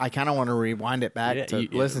 I kind of want to rewind it back to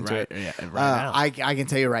listen to right, it. Yeah, right now. I can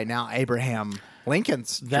tell you right now, Abraham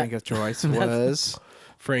Lincoln's drink of choice was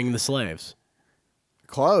Freeing the slaves.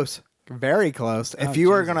 close. Very close. If you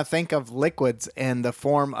were going to think of liquids in the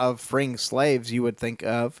form of freeing slaves, you would think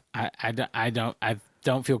of. I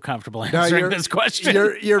don't feel comfortable answering this question.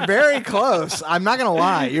 You're very close. I'm not going to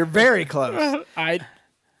lie. You're very close.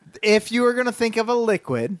 If you were going to think of a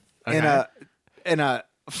liquid in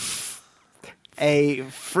a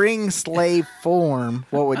freeing slave form,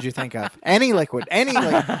 what would you think of? Any liquid.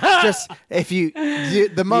 Just if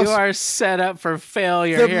the most. You are set up for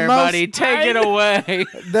failure The here, most- buddy. Take it away.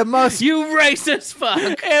 the most. You racist fuck.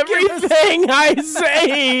 Everything I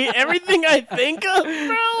say, everything I think of,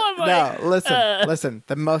 bro. I'm like, No, listen.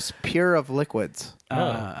 The most pure of liquids.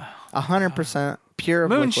 100% pure of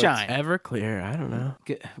Moonshine. Everclear. I don't know.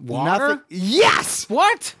 Water? Nothing. Yes.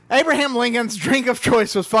 What? Abraham Lincoln's drink of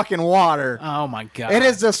choice was fucking water. Oh my god. It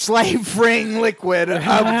is the slave freeing liquid of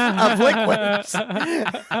liquids.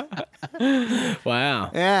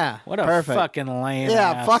 Wow. Yeah. What a perfect. fucking lame.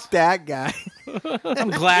 Yeah, ass. fuck that guy.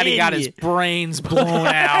 I'm glad he got his brains blown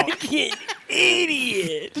out.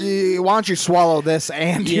 Idiot. Why don't you swallow this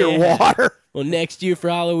and your water? Well, next year for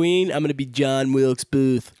Halloween, I'm gonna be John Wilkes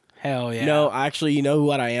Booth. Hell yeah. No, actually, you know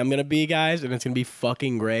what I am gonna be, guys, and it's gonna be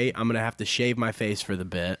fucking great. I'm gonna have to shave my face for the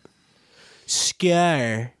bit.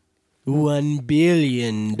 Scar, $1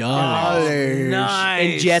 billion. Nice.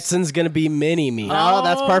 And Jetson's gonna be mini me. Oh,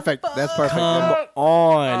 that's perfect. That's perfect. Come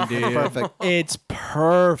on, dude. Perfect. It's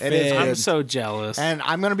perfect. It is I'm good. so jealous. And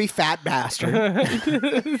I'm gonna be fat bastard.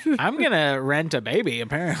 I'm gonna rent a baby,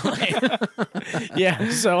 apparently. Yeah,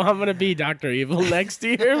 so I'm gonna be Dr. Evil next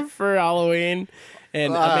year for Halloween.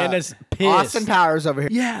 And Amanda's pissed. Austin Powers over here.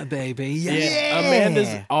 Yeah, baby. Yeah.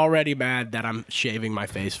 Amanda's already mad that I'm shaving my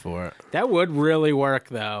face for it. That would really work,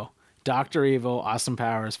 though. Dr. Evil, Austin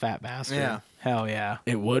Powers, fat bastard. Yeah. Hell yeah.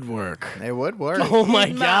 It would work. It would work. Oh my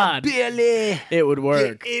god. Billy. It would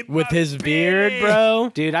work. With his beard,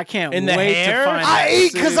 bro. Dude, I can't And the wait hair? to find I that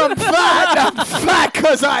eat because suit. I'm fat. I'm fat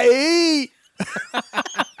because I eat.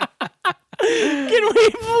 Can we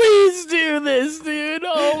please do this, dude?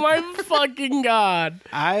 Oh my fucking god.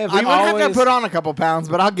 I would have to put on a couple pounds,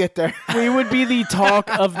 but I'll get there. We would be the talk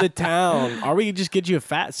of the town. Or we could just get you a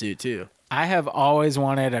fat suit too. I have always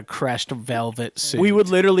wanted a crushed velvet suit. We would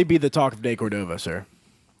literally be the talk of De Cordova, sir.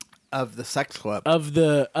 Of the sex club. Of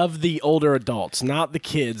the older adults, not the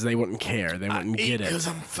kids. They wouldn't care. They wouldn't get it. Because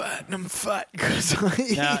I'm fat and I'm fat because I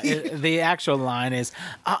eat. No, the actual line is,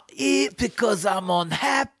 I eat because I'm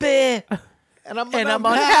unhappy. And I'm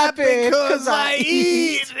unhappy because I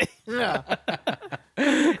eat.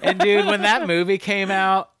 And dude, when that movie came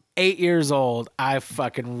out, 8 years old, I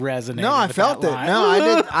fucking resonated. No, I with felt that it. line. No,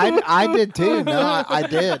 I did. I did too. No, I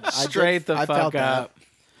did. Straight the I fuck felt that. up.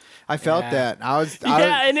 I felt Yeah. that. I was.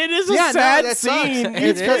 Yeah, and it is a Yeah, sad that sucks. scene. It's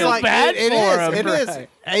You because feel like bad it for him. is. It is.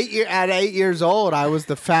 Right. At 8 years old, I was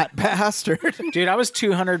the fat bastard. Dude, I was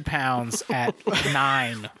 200 pounds at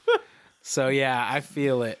 9. So yeah, I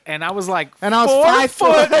feel it. And I was like, And I was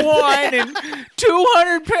 4'1" and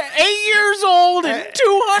 200, 8 years old and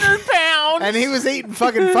 200 pounds. And he was eating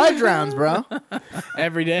fucking fudge rounds, bro.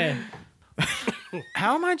 Every day.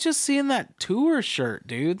 How am I just seeing that tour shirt,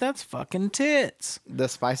 dude? That's fucking tits. The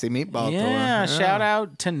spicy meatball Yeah, tour. shout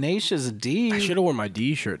out Tenacious D. I should have worn my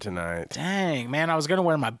D shirt tonight. Dang, man, I was gonna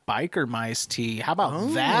wear my Biker Mice tee. How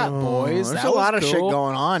about that, boys? There's That a lot was of shit cool.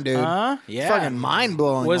 going on, dude. Yeah. It's fucking mind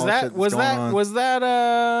blowing. Was that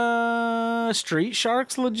Street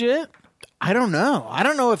Sharks legit? I don't know. I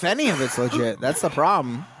don't know if any of it's legit. That's the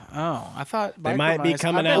problem. Oh, I thought They Biker might be Mice-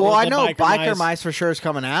 coming I out bet- Well, with I the know Biker Biker Mice. Mice for sure is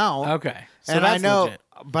coming out. Okay, so And I that's know, legit.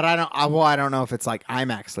 but I don't. I don't know if it's like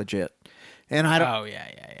IMAX legit. And I don't. Oh yeah.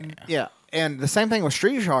 Yeah, and the same thing with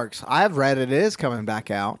Street Sharks. I've read it is coming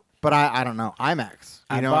back out, but I don't know IMAX.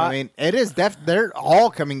 You know what I mean? It is they're all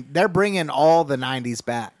coming. They're bringing all the '90s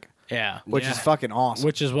back, Yeah. which is fucking awesome.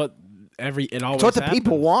 Which is what it always It's what the happens.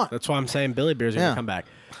 people want. That's why I'm saying Billy Beer's going to Yeah. come back.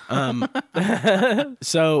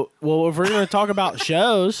 So, well, if we're going to talk about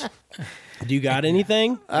shows, do you got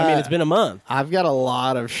anything? I mean, it's been a month. I've got a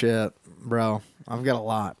lot of shit, bro. I've got a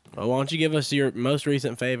lot. Well, why don't you give us your most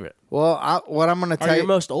recent favorite? Well, what I'm going to Or tell your you.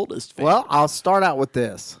 most oldest favorite? Well, I'll start out with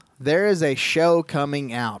this. There is a show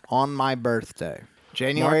coming out on my birthday,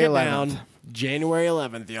 January Mark it 11th. down. January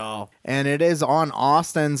 11th, y'all. And it is on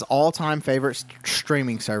Austin's all-time favorite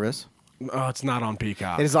streaming service. Oh, it's not on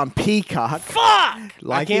Peacock. It is on Peacock. Fuck!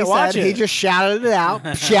 Like I can't he watch said, it. he just shouted it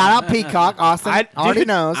out. Shout out Peacock. Austin already dude,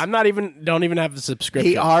 knows. I'm not even. Don't even have the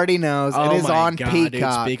subscription. He already knows. Oh it is my on God, Peacock.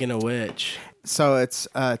 Dude, speaking of which, So it's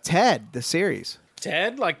Ted, the series.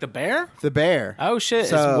 Ted, like the bear? The bear. Oh shit!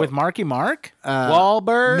 So- Is with Marky Mark?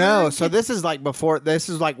 Wahlberg? No, so this is like before. This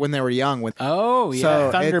is like when they were young. With Oh yeah,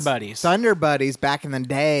 so Thunder it's Buddies. Thunder Buddies back in the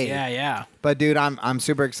day. Yeah. But dude, I'm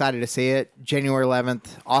super excited to see it. January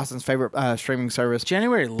 11th, Austin's favorite streaming service.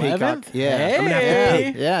 January 11th. Peacock. Yeah. Hey. I'm gonna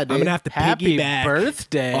have to Yeah, dude. I'm gonna have to Happy piggyback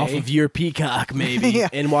birthday. off of your Peacock, maybe, Yeah.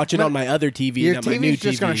 and watch it on my other TV, Your not my new TV's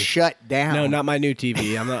just TV. gonna shut down. No, not my new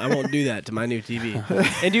TV. I won't do that to my new TV.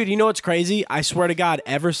 And dude, you know what's crazy? I swear to God,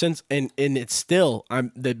 ever since and it's still my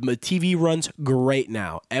TV runs great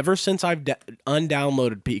now. Ever since I've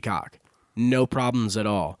undownloaded Peacock, no problems at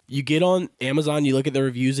all. You get on Amazon, you look at the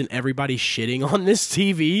reviews, and everybody's shitting on this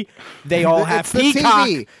TV. They all have It's the Peacock.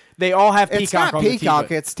 TV. They all have It's Peacock not on Peacock.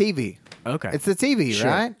 the TV. It's TV. Okay, It's the TV, Sure.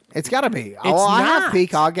 right? It's got to be. Well, I have not.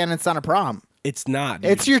 Peacock, and it's not a problem. it's not.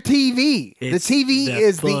 Dude. It's your TV. It's the TV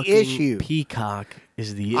is the fucking issue. Peacock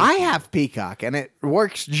is the issue. I have Peacock, and it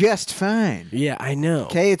works just fine. Yeah, I know.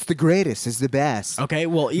 Okay, it's the greatest. It's the best. Okay,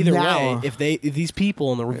 well, either Now- way, if these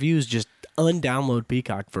people in the reviews just undownload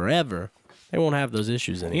Peacock forever, they won't have those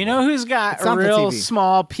issues anymore. You know who's got It's a on the real TV.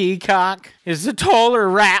 small peacock? Is the Toller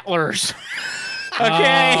Rattlers.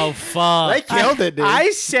 Okay. Oh fuck! They killed it, dude. I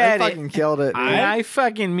said they it. fucking killed it. Dude. I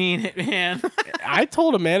fucking mean it, man. I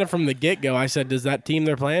told Amanda from the get go. I said, "Does that team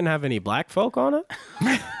they're playing have any black folk on it?"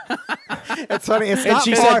 It's funny. It's And not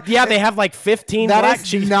she far. said, "Yeah, they have like 15 That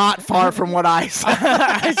black." is not far from what I said.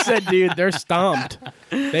 I said, "Dude, they're stomped.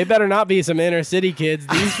 They better not be some inner city kids.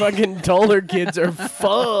 These fucking Toller kids are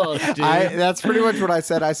fucked, dude." That's pretty much what I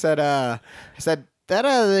said. I said that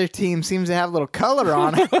other team seems to have a little color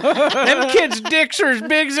on it. Them kids' dicks are as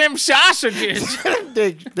big as them sausages.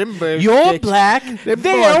 Them boys' You're dicks- black. Them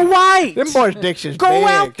They're boys- white. Them boys' dicks is Go big.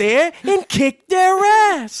 out there and kick their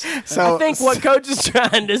ass. So- I think what Coach is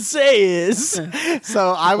trying to say is,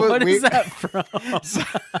 So I was. What is that from?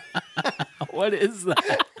 What is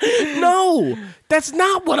that? no, that's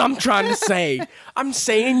not what I'm trying to say. I'm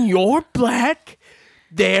saying you're black,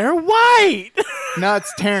 they're white. No,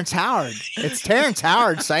 it's Terrence Howard. It's Terrence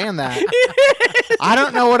Howard saying that. I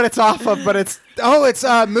don't know what it's off of, but it's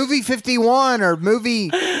movie 51 or movie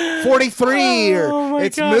 43 or Oh my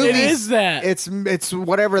it's God, movie. it is that. It's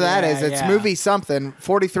whatever that is. It's yeah. movie something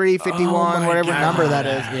 43, 51, my whatever God. number that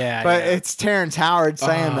is. Yeah, but yeah. it's Terrence Howard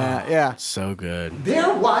saying that. Yeah. So good.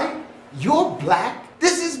 They're white, you're black.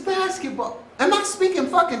 This is basketball. Am I speaking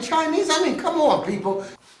fucking Chinese? I mean, come on, people.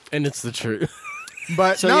 And it's the truth.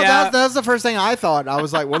 But So, no, yeah. that was the first thing I thought. I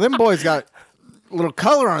was like, well, them boys got a little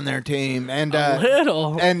color on their team, and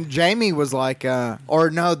Little. and Jamie was like,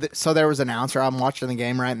 so there was an announcer. I'm watching the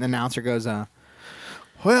game, right, and the announcer goes,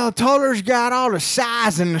 well, Toller's got all the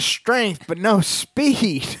size and the strength, but no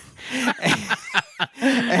speed.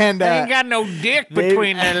 And They ain't got no dick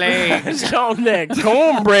between their legs. It's on that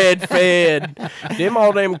cornbread fed.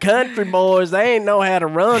 All them country boys, they ain't know how to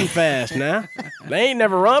run fast now. They ain't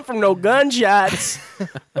never run from no gunshots.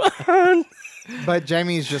 but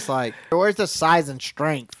Jamie's just like, where's the size and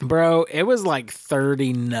strength? Bro, it was like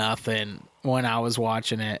 30-0 when I was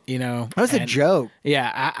watching it, you know. That was a joke.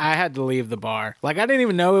 Yeah, I had to leave the bar. Like, I didn't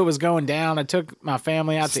even know it was going down. I took my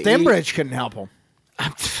family out to eat. Stembridge couldn't help him.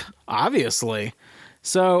 Obviously.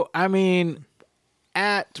 So, I mean,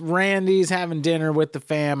 at Randy's having dinner with the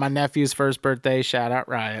fam, my nephew's first birthday, shout out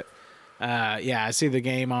Riot. I see the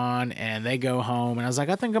game on, and they go home, and I was like,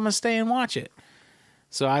 I think I'm going to stay and watch it.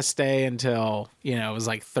 So I stay until, you know, it was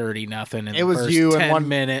like 30-0 in the first 10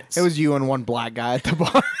 minutes. It was you and one black guy at the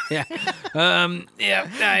bar. Yeah.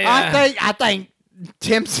 I think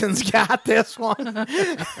Timpson's got this one.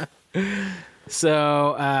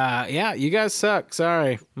 So, you guys suck.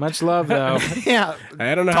 Sorry. Much love, though. Yeah.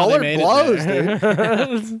 I don't know how they made blows, it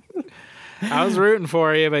dude. I was rooting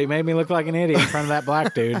for you, but you made me look like an idiot in front of that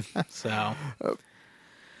black dude. So,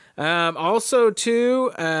 also,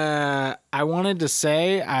 too, I wanted to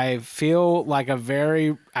say I feel like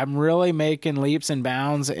I'm really making leaps and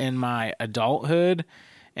bounds in my adulthood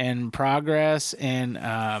and progress and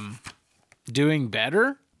doing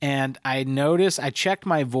better. And I noticed I checked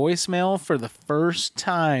my voicemail for the first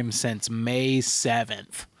time since May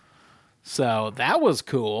 7th. So that was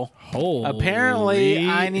cool. Holy Apparently,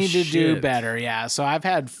 I need to do shit. better. Yeah. So I've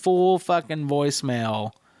had full fucking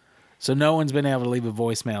voicemail. So no one's been able to leave a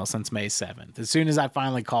voicemail since May 7th. As soon as I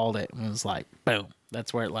finally called it, it was like, boom,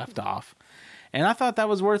 that's where it left off. And I thought that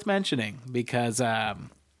was worth mentioning because I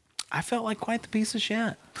felt like quite the piece of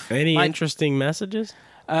shit. Any interesting messages?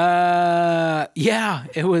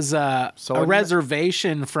 It was a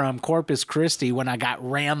reservation from Corpus Christi when I got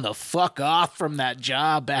ran the fuck off from that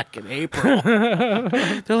job back in April.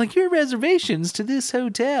 They're like, your reservations to this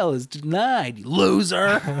hotel is denied, you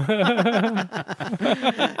loser.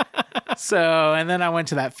 So, and then I went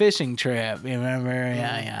to that fishing trip, you remember?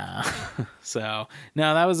 Yeah. So,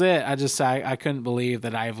 no, that was it. I couldn't believe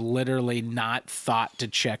that I've literally not thought to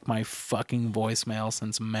check my fucking voicemail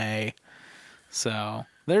since May. So,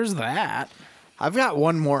 there's that. I've got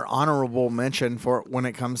one more honorable mention for when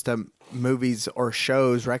it comes to movies or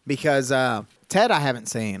shows, right? Because Ted I haven't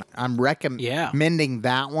seen. I'm recommending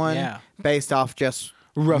that one based off just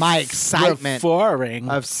my excitement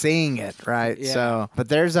of seeing it, right? Yeah. So, but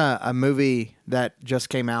there's a movie that just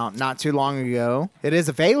came out not too long ago. It is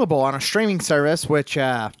available on a streaming service, which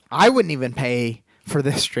I wouldn't even pay for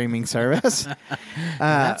this streaming service.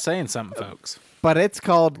 That's saying something, folks. But it's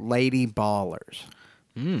called Lady Ballers.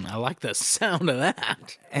 I like the sound of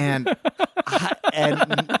that. And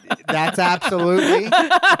that's that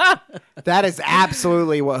is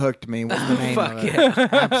absolutely what hooked me was the name of it. Yeah.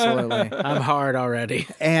 Absolutely. I'm hard already.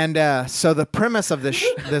 And so the premise of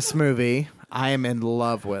this movie, I am in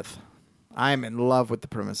love with. I am in love with the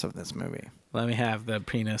premise of this movie. Let me have the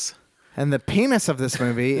penis. And the penis of this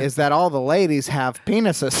movie is that all the ladies have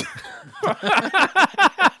penises.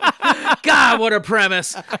 God, what a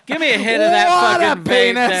premise. Give me a hit of that What a fucking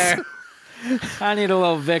bait penis. there. I need a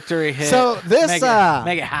little victory hit. So this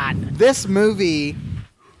make it hot. This movie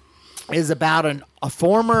is about a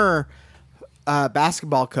former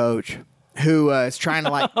basketball coach who is trying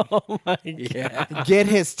to get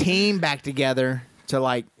his team back together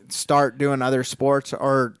to start doing other sports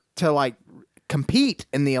or to compete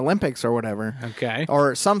in the Olympics or whatever. Okay.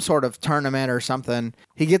 Or some sort of tournament or something.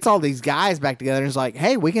 He gets all these guys back together and is like,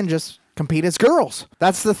 hey, we can just compete as girls.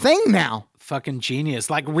 That's the thing now. Fucking genius.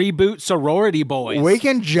 Like reboot sorority boys. We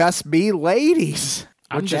can just be ladies.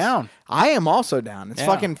 I'm down. I am also down. It's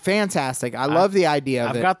fucking fantastic. I love the idea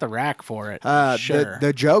of it. I've got the rack for it. Sure.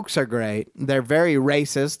 The jokes are great. They're very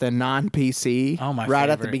racist and non-PC. Oh, my Right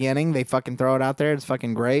at the favorite. beginning, they fucking throw it out there. It's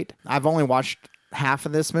fucking great. I've only watched half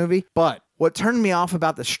of this movie, but what turned me off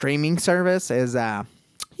about the streaming service is, it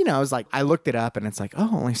was like, I looked it up and it's like, oh,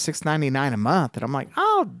 only $6.99 a month. And I'm like,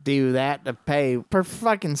 I'll do that to pay per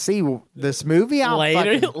fucking see this movie.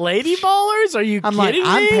 Lady Ballers? Are you I'm kidding like, me?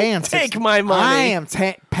 I'm paying Take my money. I am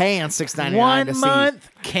paying $6.99 1 to month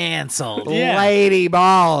canceled. see Lady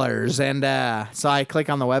Ballers. And so I click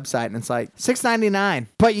on the website and it's like $6.99,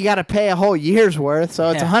 but you got to pay a whole year's worth. So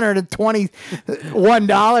it's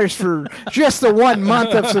 $121 for just the 1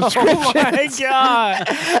 month of subscription. Oh my God.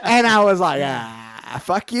 And I was like,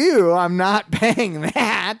 fuck you. I'm not paying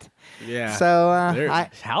that. Yeah. So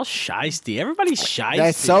how shiesty. Everybody's shiesty.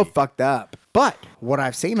 that's so fucked up. But what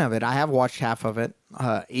I've seen of it, I have watched half of it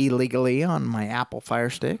illegally on my Apple Fire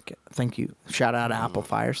Stick. Thank you. Shout out Apple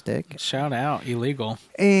Fire Stick. Shout out. Illegal.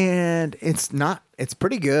 And it's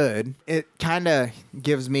pretty good. It kind of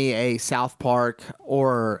gives me a South Park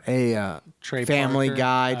or a Trey Family Parker.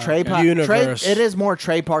 Guy. Universe. It is more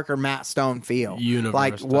Trey Parker, Matt Stone feel. Universe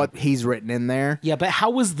like type. what he's written in there. Yeah, but how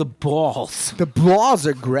was the balls? The balls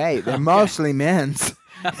are great. They're mostly men's.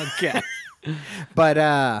 Okay.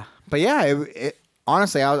 But But yeah,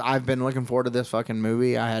 honestly, I've been looking forward to this fucking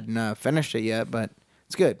movie. I hadn't finished it yet, but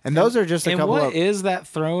it's good. And those are just a couple what of... is that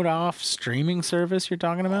thrown off streaming service you're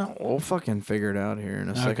talking about? We'll fucking figure it out here in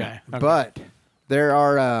a second. Okay. But there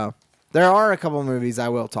are a couple of movies I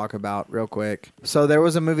will talk about real quick. So there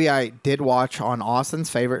was a movie I did watch on Austin's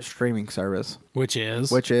favorite streaming service, Which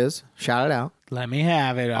is? shout it out. Let me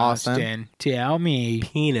have it, Austin. Tell me.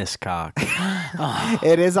 Penis cock.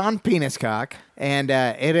 It is on Penis Cock, and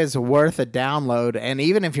it is worth a download. And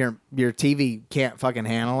even if your TV can't fucking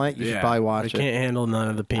handle it, you should probably watch it. Can't handle none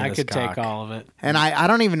of the penis I could cock. take all of it. And I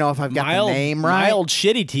don't even know if I've got the name right. My old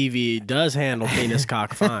shitty TV does handle penis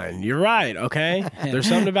cock fine. You're right, okay? There's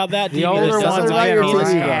something about that TV The older that doesn't ones about I your have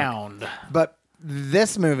TV. around. But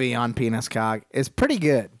this movie on Penis Cock is pretty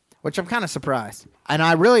good, which I'm kind of surprised. And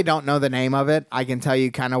I really don't know the name of it. I can tell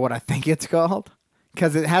you kind of what I think it's called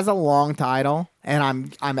because it has a long title, and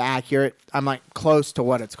I'm accurate. I'm like close to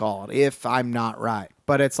what it's called, if I'm not right.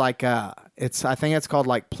 But it's like I think it's called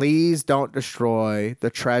like Please Don't Destroy the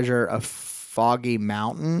Treasure of Foggy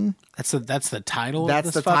Mountain. That's the title. That's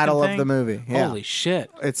of this the title fucking of the movie. Yeah. Holy shit!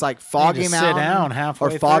 It's like Foggy Need to sit Mountain down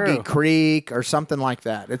halfway or Foggy through. Creek or something like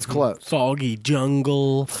that. It's close. Foggy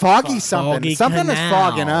jungle. Foggy something. Foggy Something is canal.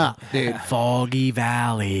 fogging up, dude. Foggy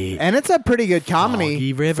valley. And it's a pretty good comedy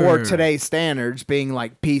Foggy River. for today's standards, being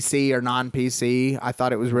like PC or non-PC. I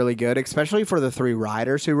thought it was really good, especially for the three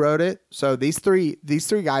writers who wrote it. So these three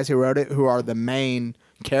guys who wrote it, who are the main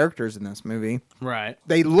characters in this movie, Right.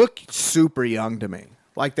 they look super young to me.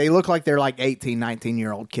 Like they look like they're like 18,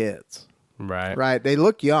 19-year-old kids. Right. Right? They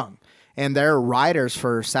look young. And they're writers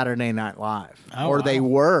for Saturday Night Live. Oh, or wow. they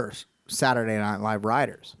were Saturday Night Live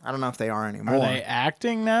writers. I don't know if they are anymore. Are they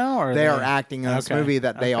acting now? Or They are acting in this Okay. movie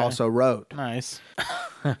that they also wrote. Nice.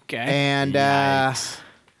 Okay. And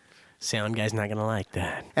Sound guy's not gonna like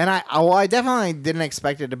that. and I definitely didn't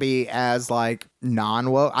expect it to be as like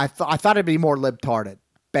non-woke. I thought it'd be more libtarded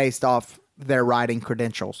based off their writing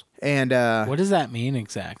credentials. And What does that mean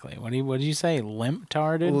exactly? What did you say?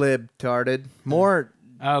 Limp-tarded? libtarded. More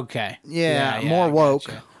Okay. Yeah, I more woke.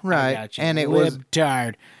 gotcha. Right. I gotcha. And it was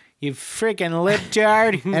libtard. You freaking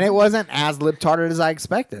libtard. and it wasn't as libtarded as I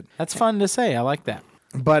expected. That's fun to say. I like that.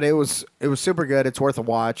 But it was super good. It's worth a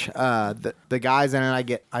watch. The guys in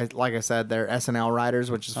it, like I said, they're SNL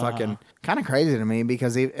writers, which is fucking kind of crazy to me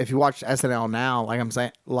because if you watch SNL now, like I'm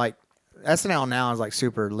saying, like SNL now is like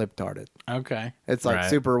super libtarded. Okay. It's like Right.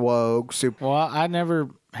 super woke, super. Well, I never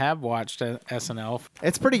have watched SNL.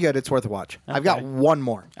 It's pretty good. It's worth a watch. I've got one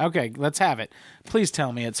more. Okay, let's have it. Please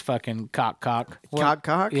tell me it's fucking cock. What-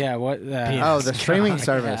 Cock? Yeah, what? Oh, the streaming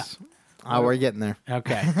service. Oh, we're getting there.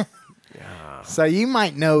 Okay. So you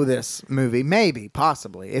might know this movie, maybe,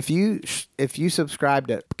 possibly, if you subscribe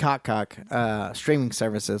to Cock streaming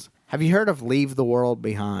services. Have you heard of Leave the World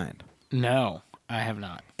Behind? No, I have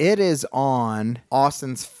not. It is on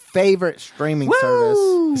Austin's favorite streaming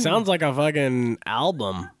service, Sounds like a fucking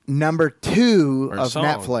album. number 2 Or of song.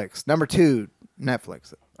 Netflix. Number 2,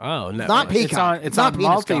 Netflix. Oh, no. Not Peacock. It's not on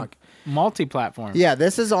Penis Cock. multi-platform. Yeah,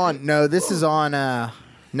 this is on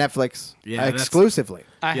Netflix Yeah, that's- exclusively.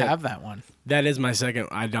 I Yeah. have that one. That is my second.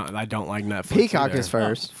 I don't like Netflix. Peacock either. is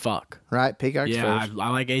first, Fuck. right? Peacock's Yeah, first. I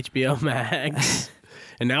like HBO Max,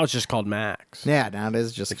 and now it's just called Max. Yeah, now it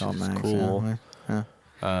is just called is Max. cool. Yeah.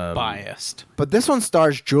 Biased. But this one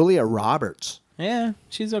stars Julia Roberts. Yeah,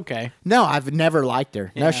 she's okay. No, I've never liked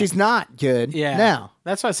her. No, Yeah. she's not good. Yeah. No.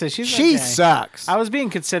 That's why I said she's She okay. sucks. I was being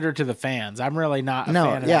considered to the fans. I'm really not a No,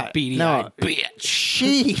 fan of yeah, that beady-eyed no. bitch.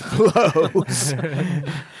 She blows.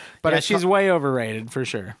 But it's she's way overrated for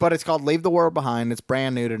sure. But it's called Leave the World Behind. It's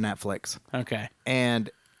brand new to Netflix. Okay. And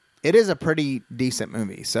it is a pretty decent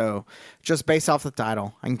movie. So just based off the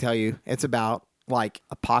title, I can tell you it's about like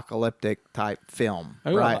apocalyptic type film,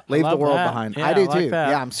 Ooh, right? I Leave the love World that. Behind. Yeah, I do I like too. that.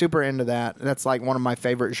 Yeah, I'm super into that. That's like one of my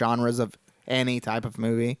favorite genres of any type of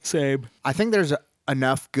movie. Same. I think there's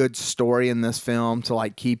enough good story in this film to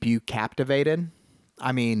like keep you captivated.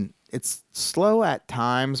 I mean, it's slow at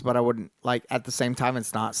times, but I wouldn't like at the same time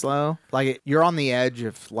it's not slow. Like you're on the edge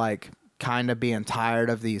of like kind of being tired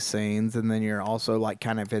of these scenes, and then you're also like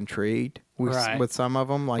kind of intrigued with, Right. with some of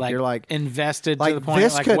them. Like you're like invested like to the point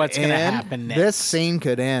this like could what's going to end. happen next. This scene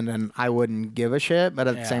could end, and I wouldn't give a shit. But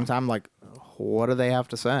at the Yeah. same time, like, what do they have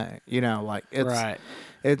to say? You know, like it's Right.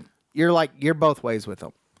 You're both ways with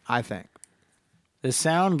them. I think. The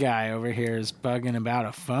sound guy over here is bugging about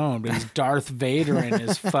a phone, but he's Darth Vader in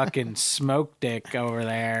his fucking smoke dick over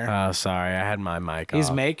there. Oh, sorry, I had my mic He's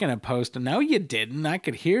off. making a post. No, you didn't. I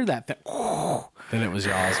could hear that. Then it was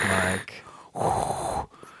y'all's mic.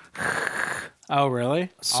 Oh, really?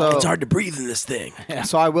 So hard to breathe in this thing.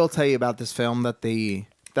 So I will tell you about this film that the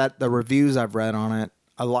that the reviews I've read on it,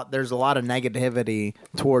 there's a lot of negativity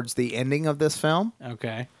towards the ending of this film.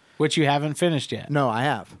 Okay. Which you haven't finished yet. No, I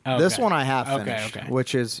have. Okay. This one I have finished, Okay.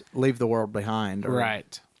 which is Leave the World Behind.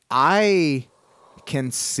 Right. I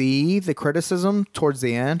can see the criticism towards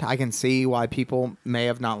the end. I can see why people may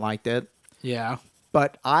have not liked it. Yeah.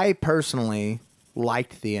 But I personally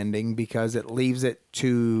liked the ending because it leaves it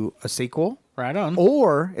to a sequel. Right on.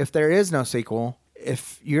 Or if there is no sequel,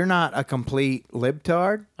 if you're not a complete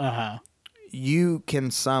libtard, you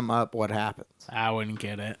can sum up what happens. I wouldn't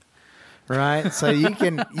get it. Right? So you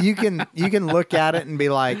can look at it and be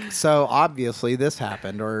like, so obviously this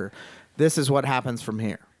happened, or this is what happens from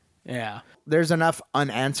here. Yeah. There's enough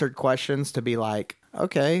unanswered questions to be like,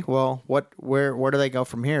 okay, well, where do they go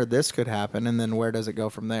from here? This could happen, and then where does it go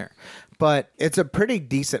from there? But it's a pretty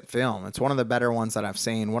decent film. It's one of the better ones that I've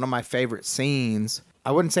seen. One of my favorite scenes,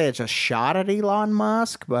 I wouldn't say it's a shot at Elon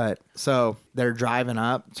Musk, but so they're driving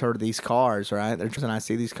up sort of these cars, right? And I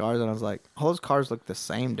see these cars, and I was like, all those cars look the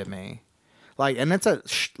same to me. Like, and it's a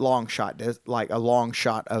long shot, like a long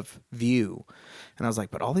shot of view. And I was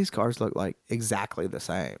like, but all these cars look like exactly the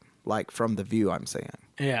same, like from the view I'm seeing.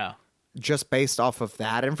 Yeah. Just based off of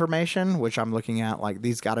that information, which I'm looking at, like,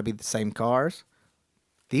 these got to be the same cars.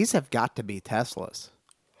 These have got to be Teslas.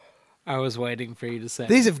 I was waiting for you to say.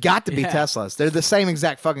 These have got to be Teslas. They're the same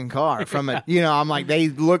exact fucking car from it. You know, I'm like, they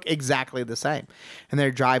look exactly the same. And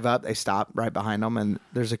they drive up, they stop right behind them, and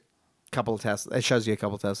there's a couple of Teslas. It shows you a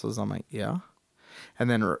couple of Teslas. I'm like, yeah. And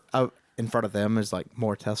then in front of them is like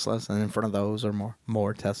more Teslas, and in front of those are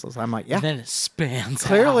more Teslas. I'm like, yeah. And then it spans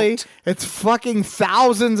Clearly, out. it's fucking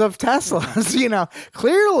thousands of Teslas. You know,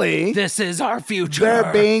 clearly This is our future.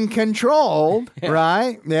 they're being controlled,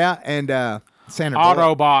 right? Yeah, and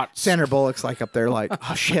Sandra Bullock's like up there, like,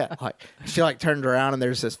 oh shit! Like she like turned around and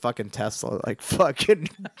there's this fucking Tesla, like fucking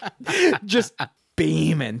just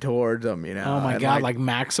beaming towards them. You know? Oh my and god! Like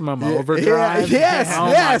maximum overdrive. Yes, Oh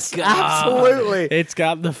my yes, God. absolutely. It's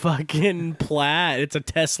got the fucking plaid. It's a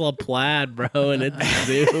Tesla plaid, bro, and it's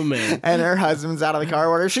zooming. And her husband's out of the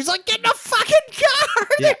car with her. She's like, get in the fucking car.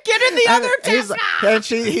 Yeah. Get in the other Tesla. And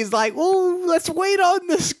he's like, well, let's wait on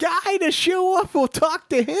this guy to show up. We'll talk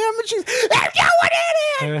to him. And she's, I'm going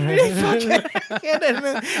in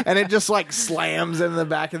it. And it just like slams in the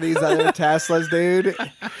back of these other Teslas, dude.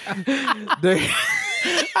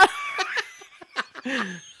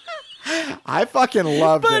 I fucking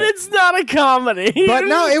loved it. But it's not a comedy. But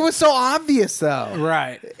no, it was so obvious, though.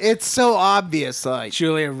 Right. It's so obvious, like.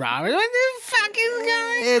 Julia Roberts. What the fuck is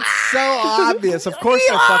going? It's so obvious. Of course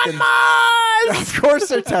they're fucking. Of course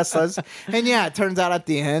they're Teslas. And yeah, it turns out at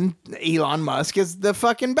the end, Elon Musk is the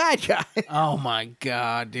fucking bad guy. Oh my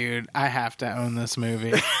god, dude! I have to own this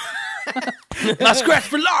movie. Muskrat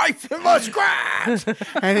for life. Muskrat.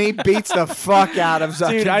 And he beats the fuck out of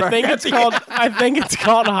Zuckerberg. Dude, I think it's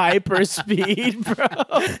called hyperspeed,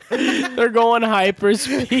 bro. They're going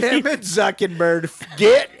hyperspeed. Him and Zuckerberg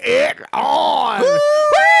get it on.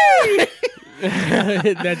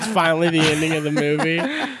 That's finally the ending of the movie.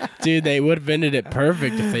 Dude, they would have ended it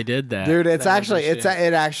perfect if they did that. Dude, it actually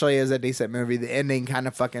is a decent movie. The ending kind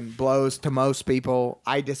of fucking blows to most people.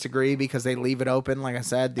 I disagree because they leave it open. Like I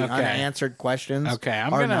said, the unanswered questions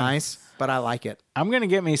are nice, but I like it. I'm gonna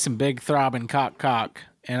get me some big throbbing cock,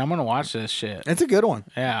 and I'm gonna watch this shit. It's a good one.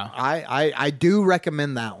 Yeah. I do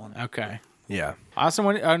recommend that one. Okay. Yeah. Awesome.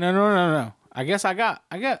 Oh no. I guess I got.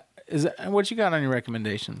 Is that what you got on your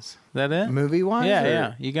recommendations? Is that it? Movie wise?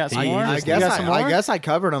 Yeah. You got some more? I guess I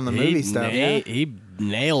covered on the movie stuff. He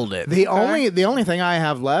nailed it. The only thing I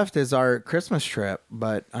have left is our Christmas trip,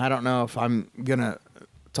 but I don't know if I'm gonna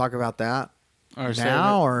talk about that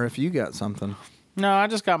now or if you got something. No, I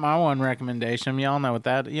just got my one recommendation. Y'all know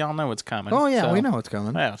what's coming. Oh yeah, so, we know what's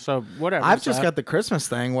coming. Yeah, so whatever. I've just got the Christmas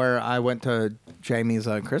thing where I went to Jamie's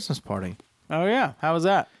Christmas party. Oh yeah, how was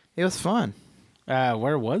that? It was fun.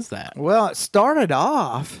 Where was that? Well, it started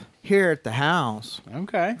off here at the house.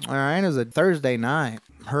 Okay. All right, it was a Thursday night.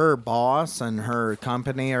 Her boss and her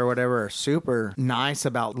company or whatever are super nice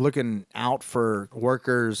about looking out for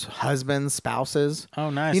workers' husbands, spouses. Oh,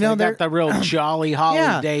 nice. You know, they got the real jolly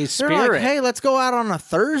holiday spirit. They're like, hey, let's go out on a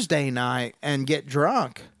Thursday night and get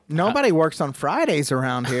drunk. Nobody works on Fridays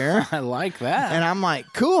around here. I like that. And I'm like,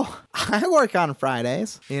 cool. I work on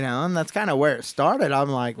Fridays, and that's kind of where it started. I'm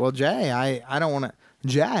like, well, Jay, I don't want to.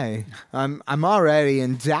 Jay, I'm already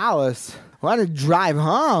in Dallas. Why don't you drive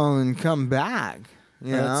home and come back?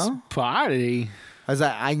 Let's party. I was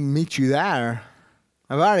like, I can meet you there.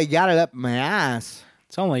 I've already got it up my ass.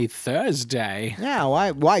 It's only Thursday. Yeah,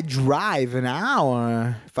 why drive an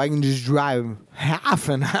hour if I can just drive half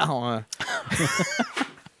an hour?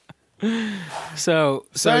 So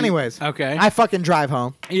anyways, okay. I fucking drive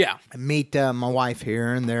home. Yeah. I meet my wife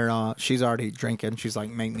here, and she's already drinking. She's like,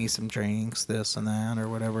 make me some drinks, this and that, or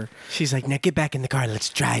whatever. She's like, now get back in the car. Let's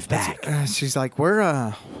drive back. She's like,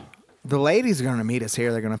 the ladies are going to meet us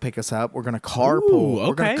here. They're going to pick us up. We're going to carpool. Ooh,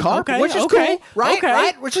 We're going okay, to carpool, okay, which is okay, cool, right? okay.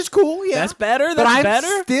 Right? Which is cool, yeah. That's better, But that's I'm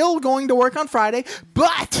better. still going to work on Friday,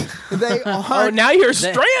 but they are... Oh, now you're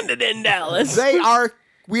stranded in Dallas.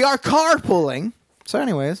 We are carpooling. So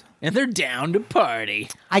anyways... And they're down to party.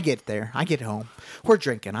 I get there. I get home. We're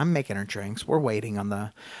drinking. I'm making her drinks. We're waiting on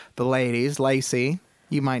the ladies. Lacey.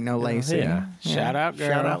 You might know Lacey. Yeah. Shout out, girl.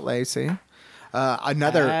 Shout out, Lacey.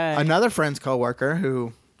 Another friend's coworker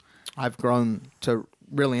who I've grown to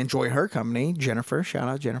really enjoy her company. Jennifer. Shout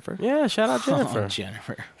out, Jennifer. Yeah, shout out Jennifer. Oh,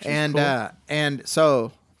 Jennifer. And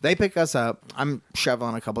so they pick us up. I'm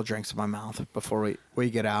shoveling a couple drinks in my mouth before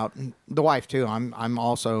we get out. And the wife too. I'm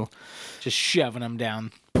also Just shoving them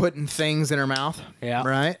down. putting things in her mouth. Yeah.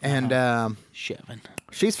 Right. And Shoving.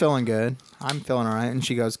 she's feeling good. I'm feeling all right. And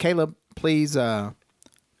she goes, Caleb, please, for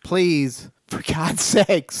God's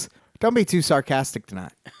sakes, don't be too sarcastic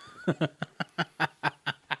tonight.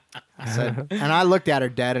 I said, and I looked at her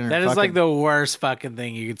dead in her That is like the worst fucking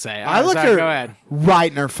thing you could say. I looked sorry, her go ahead. right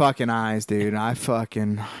in her fucking eyes, dude. I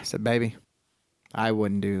said, baby, I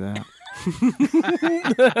wouldn't do that.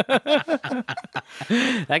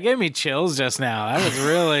 That gave me chills just now. That was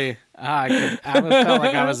really... I felt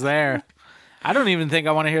like I was there. I don't even think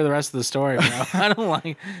I want to hear the rest of the story, bro. I don't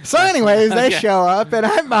like... So anyways, they show up, and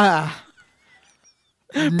I'm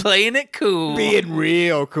Playing it cool. being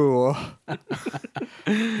real cool.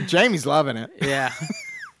 Jamie's loving it. Yeah.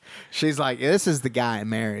 She's like, this is the guy I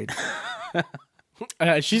married.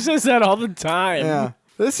 She says that all the time. Yeah.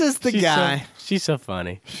 This is the guy. She's so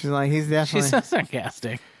funny. She's like, he's definitely... She's so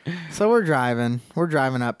sarcastic. So we're driving. We're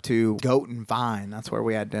driving up to Goat and Vine. That's where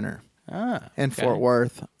we had dinner. In Fort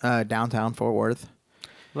Worth, downtown Fort Worth.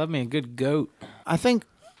 Love me a good goat. I think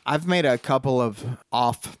I've made a couple of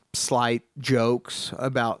slight jokes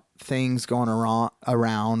about things going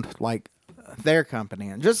around like their company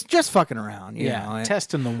and just fucking around. You know? And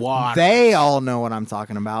testing the water. they all know what I'm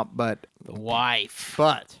talking about, but The wife.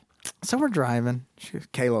 so we're driving. She goes,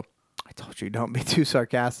 Caleb, I told you don't be too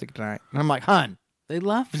sarcastic tonight. And I'm like, hun, They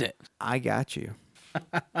loved it. I got you.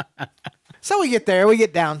 So we get there, we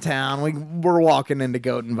get downtown, we're walking into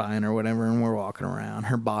Goat and Vine or whatever, and we're walking around.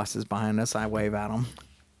 Her boss is behind us. I wave at him.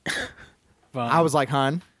 I was like,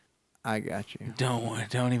 hun, I got you. Don't worry.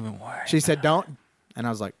 Don't even worry. She said, don't. And I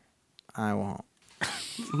was like, I won't.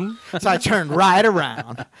 So I turned right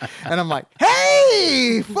around, and I'm like,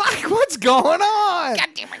 hey, fuck, what's going on?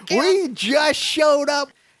 We just showed up.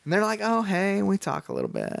 And they're like, oh, hey, we talk a little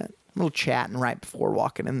bit. A little chatting right before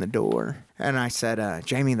walking in the door. And I said,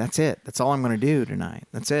 Jamie, that's it. That's all I'm going to do tonight.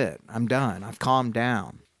 That's it. I'm done. I've calmed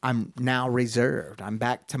down. I'm now reserved. I'm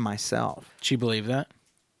back to myself. Did she believe that?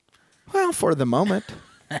 Well, for the moment.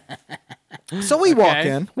 So we walk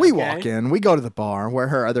in. We walk in. We go to the bar where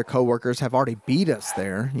her other coworkers have already beat us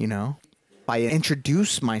there, you know. I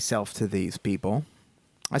introduce myself to these people.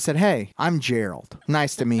 I said, hey, I'm Gerald.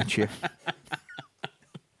 Nice to meet you.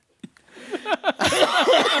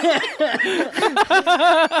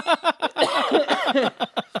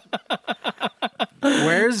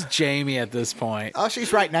 Where's Jamie at this point? Oh,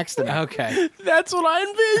 she's right next to me. Okay. That's what I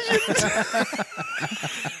envisioned.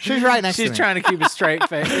 She's right next to me. She's trying to keep a straight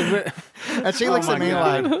face. And she looks at me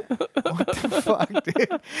like, what the fuck,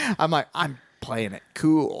 dude? I'm like, I'm playing it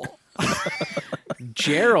cool.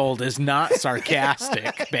 Gerald is not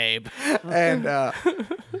sarcastic, babe. And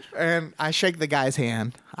I shake the guy's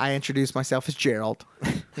hand. I introduce myself as Gerald,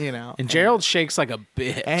 you know. And Gerald shakes like a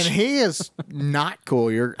bitch. And he is not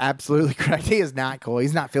cool. You're absolutely correct. He is not cool.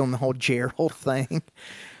 He's not feeling the whole Gerald thing.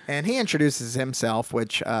 And he introduces himself,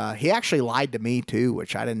 which he actually lied to me too,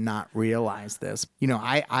 which I did not realize this. You know,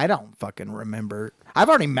 I don't fucking remember. I've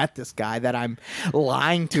already met this guy that I'm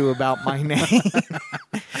lying to about my name.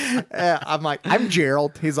 I'm like, I'm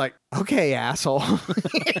Gerald. He's like, okay, asshole.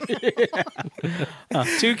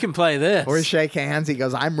 Two can play this. We shake hands. He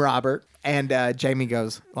goes, I'm Robert. And Jamie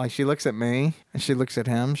goes, like, she looks at me and she looks at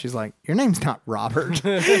him. She's like, your name's not Robert.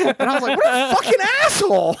 And I was like, what a fucking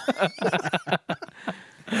asshole.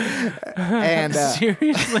 And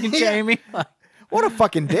Seriously, Jamie? what a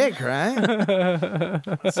fucking dick, right?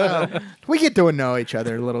 So we get to know each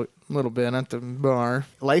other a little bit at the bar.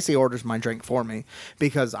 Lacey orders my drink for me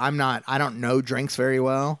because I don't know drinks very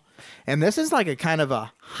well. And this is like a kind of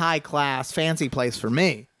a high class, fancy place for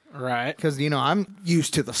me. Right. Because, you know, I'm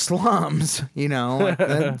used to the slums, you know, like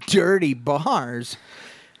the dirty bars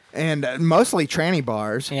and mostly tranny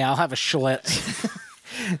bars. Yeah, I'll have a Schlitz.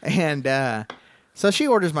 And so she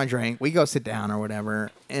orders my drink. We go sit down or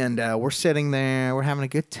whatever. And we're sitting there. We're having a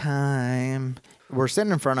good time. We're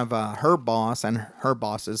sitting in front of her boss and her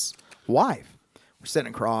boss's wife. We're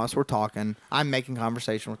sitting across. We're talking. I'm making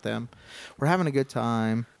conversation with them. We're having a good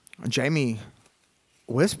time. Jamie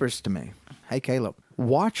whispers to me, "Hey, Caleb,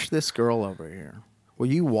 watch this girl over here. Will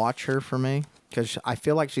you watch her for me? Because I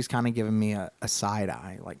feel like she's kind of giving me a side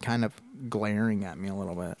eye, like kind of glaring at me a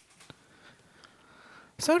little bit."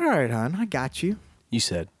 I said, "All right, hon, I got you." You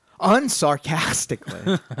said.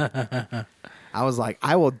 Unsarcastically. I was like,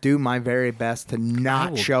 I will do my very best to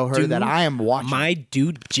not show her that I am watching. My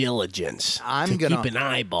due diligence I'm to gonna keep an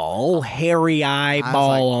eyeball, hairy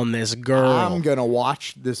eyeball on this girl. I'm going to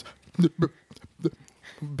watch this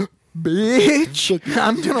bitch.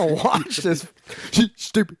 I'm going to watch this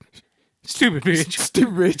stupid bitch.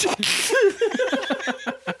 Stupid bitch.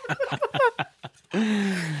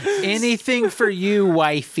 Anything for you,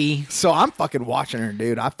 wifey. So I'm fucking watching her,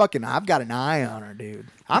 dude. I've got an eye on her, dude.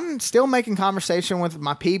 I'm still making conversation with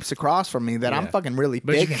my peeps across from me that I'm fucking really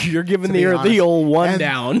digging. You're giving the old one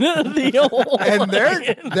down. The old and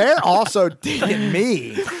they're also digging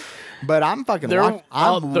me. But I'm fucking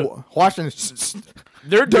watching.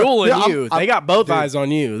 They're dueling you. They got both eyes on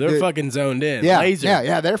you. They're fucking zoned in. Yeah, Laser.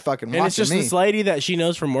 yeah, they're fucking watching me. And it's just this lady that she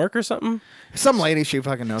knows from work or something? Some lady she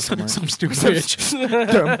fucking knows from work. Some stupid bitch.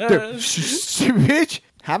 Stupid bitch.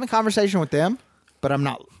 Having conversation with them, but I'm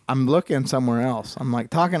not. I'm looking somewhere else. I'm like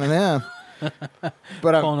talking to them.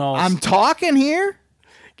 But I'm talking here.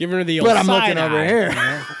 Giving her the old But I'm side looking over eye.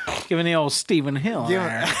 here. Giving the old Stephen Hill.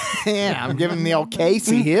 Yeah, I'm giving the old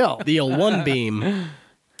Casey Hill. The old one beam.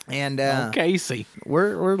 And Casey.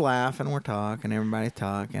 we're laughing, we're talking, everybody's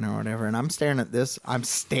talking or whatever, and I'm staring at this. I'm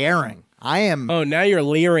staring. I am. Oh, now you're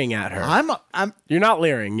leering at her. I'm. You're not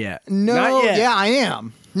leering yet. No. Not yet. Yeah, I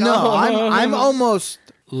am. No, I'm almost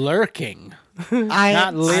lurking. I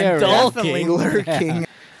Not leering. I'm definitely lurking.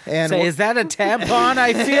 And Say, is that a tampon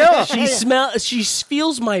I feel? She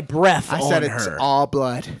feels my breath I on said her. it's all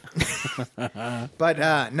blood.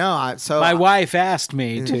 But no, so My wife asked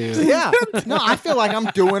me to. yeah, no, I feel like I'm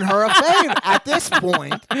doing her a favor at this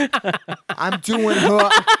point. I'm doing her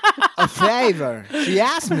a favor. She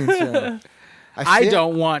asked me to. I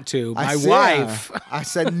don't want to. My wife. I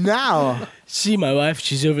said no. See my wife,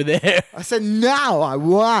 she's over there. I said no, I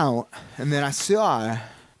won't. And then I see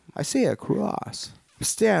her cross. I'm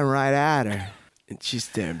staring right at her. And she's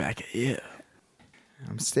staring back at you.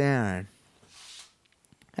 I'm staring.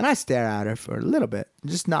 And I stare at her for a little bit.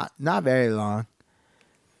 Just not very long.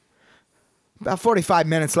 About 45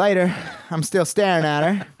 minutes later, I'm still staring at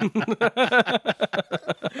her.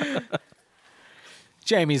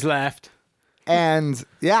 Jamie's left. And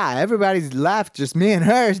yeah, everybody's left, just me and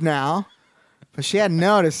hers now. But she hadn't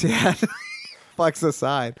noticed yet. Flex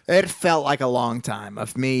aside. It felt like a long time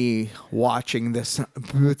of me watching this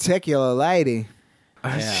particular lady.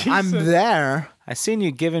 Yeah. I'm there. I seen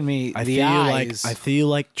you giving me I the feel eyes. like I feel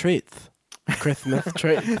like truth. Christmas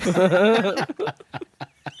truth.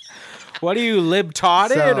 What are you,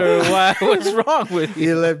 lib-totted So- or what? What's wrong with you?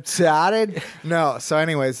 You live tatted? No. So,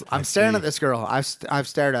 anyways, I'm staring at this girl. I've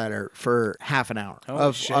stared at her for half an hour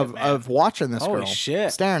of watching this Holy girl.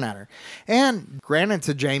 shit. Staring at her. And granted,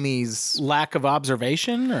 to Jamie's Lack of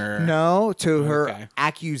observation or to her Okay.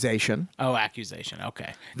 accusation, Oh, accusation.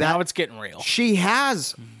 Okay. Now it's getting real. she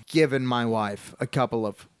has given my wife a couple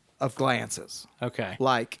of glances. Okay.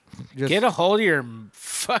 Like, just, Get a hold of your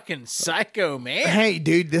fucking psycho man. hey,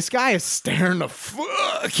 dude, this guy is staring the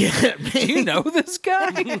fuck at me. Do you know this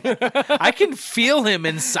guy? I can feel him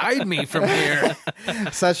inside me from here.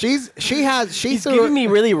 So she's giving me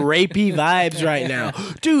really rapey vibes right now.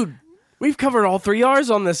 Dude, we've covered all 3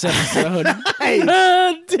 R's on this episode.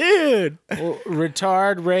 Dude.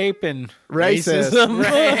 Retard, rape, and racist.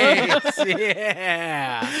 race.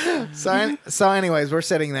 Yeah. So anyways, we're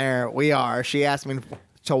sitting there. She asked me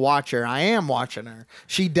to watch her. I am watching her.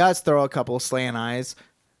 She does throw a couple of slant eyes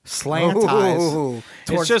Ooh. It's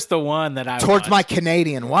towards, just the one that I towards watched. my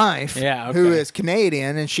Canadian wife, Yeah, who okay. is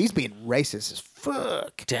Canadian, and she's being racist as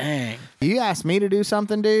fuck. Dang. You asked me to do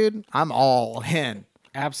something, dude, I'm all in.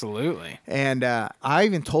 Absolutely. And I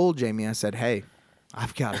even told Jamie, I said, hey,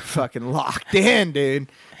 I've got her fucking locked in, dude.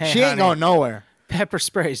 Hey, she ain't honey. going nowhere. Pepper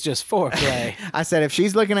spray's just foreplay. I said, if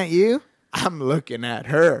she's looking at you, I'm looking at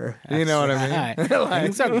her. You know what I mean? Right.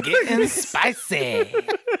 Things are getting spicy.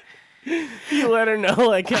 You let her know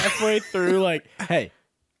like halfway through, like, hey,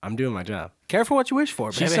 I'm doing my job. Careful what you wish for,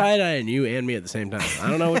 baby. She's side-eyeing you and me at the same time. I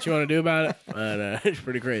don't know what you want to do about it, but it's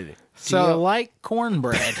pretty crazy. Do you like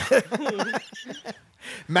cornbread?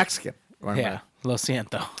 Mexican. Yeah. Lo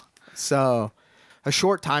siento. So a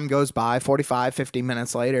short time goes by, 45, 50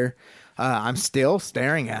 minutes later. I'm still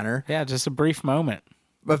staring at her. Yeah, just a brief moment.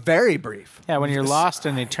 But very brief. Yeah, when you're lost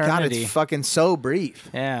in God, eternity. it's fucking so brief.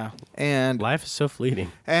 Yeah. And Life is so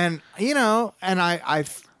fleeting. and I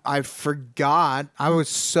forgot. I was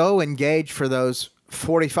so engaged for those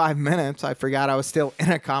 45 minutes. I forgot I was still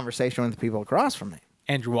in a conversation with the people across from me.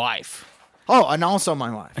 And your wife. Oh, and also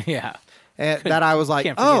my wife. Yeah. That I was like,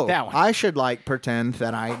 Can't forget oh, that one. I should like pretend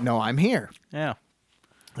that I know I'm here. Yeah.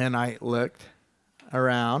 And I looked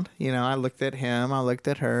around. I looked at him. I looked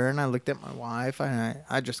at her, and I looked at my wife. And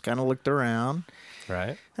I just kind of looked around.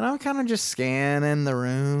 Right. And I'm kind of just scanning the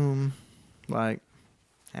room, like,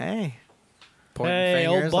 hey, pointing Hey,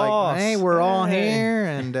 old fingers, boss. like, hey, we're all Hey. here,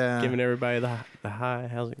 and Giving everybody the high.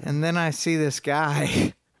 How's it going? and then I see this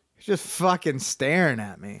guy just fucking staring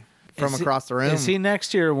at me from across the room, Is he next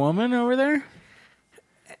to your woman over there?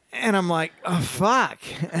 and I'm like, oh fuck.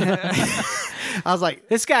 I was like,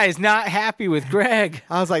 This guy is not happy with Greg.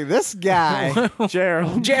 this guy,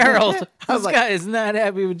 Gerald. Gerald. This like- guy is not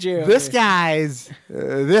happy with Gerald. this guy's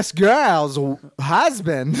this girl's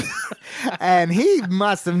husband, and he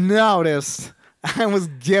must have noticed I was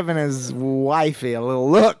giving his wifey a little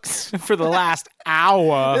looks. For the last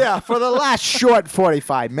hour. Yeah, for the last short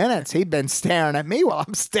 45 minutes, he'd been staring at me while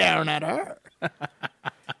I'm staring at her.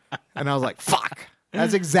 And I was like, fuck.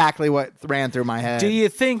 That's exactly what ran through my head. Do you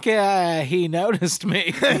think he noticed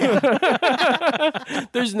me?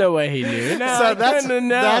 There's no way he knew. No, So I that's couldn't have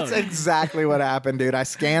known. that's exactly what happened, dude. I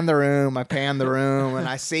scanned the room, I panned the room, and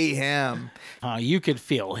I see him. You could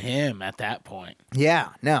feel him at that point. Yeah,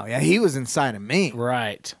 he was inside of me.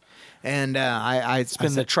 Right. And It's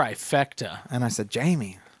been the trifecta. and I said,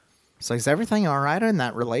 Jamie, so is everything all right in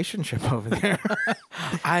that relationship over there?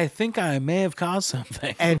 I think I may have caused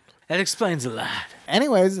something. And that explains a lot.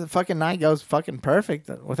 anyways, the fucking night goes fucking perfect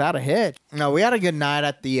without a hitch. No, we had a good night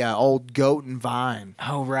at the old Goat and Vine.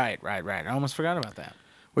 Oh, right. I almost forgot about that.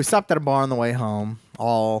 We stopped at a bar on the way home.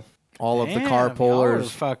 All of the Damn, y'all were carpoolers.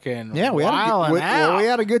 fucking Yeah, we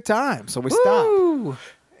had a good time. So we stopped Woo!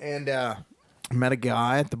 and met a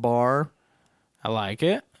guy at the bar. I like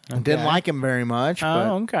it. I didn't like him very much, but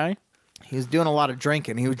Oh, okay. he was doing a lot of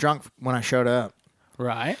drinking. He was drunk when I showed up.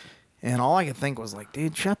 Right. And all I could think was like,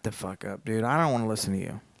 dude, shut the fuck up, dude. I don't want to listen to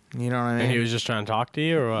you. You know what I mean? And he was just trying to talk to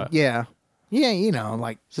you, or what? Yeah. Yeah,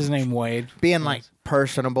 like Is his name Wade? being like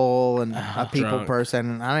personable and a people Drunk. person.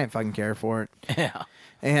 And I didn't fucking care for it. Yeah.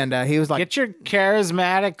 And he was like, Get your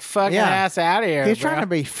charismatic fucking Yeah. ass out of here. he was bro. trying to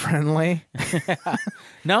be friendly.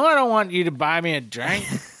 No, I don't want you to buy me a drink.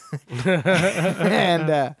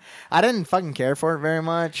 And I didn't fucking care for it very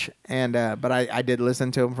much. And but I did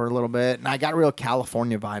listen to him for a little bit. And I got real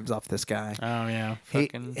California vibes off this guy. Oh yeah. He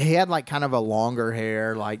Fucking had like kind of a longer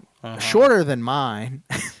hair, like shorter than mine.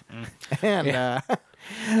 And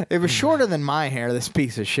it was shorter than my hair, this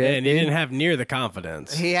piece of shit. And he didn't have near the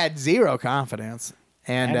confidence. He had zero confidence.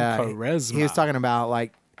 And charisma. he was talking about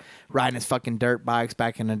like riding his fucking dirt bikes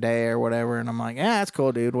back in the day or whatever. And I'm like, yeah, that's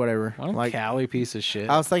cool, dude, whatever. what a Like, Cali piece of shit.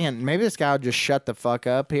 I was thinking maybe this guy will just shut the fuck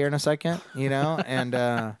up here in a second, you know? And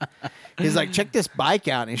he's like, check this bike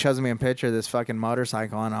out. And he shows me a picture of this fucking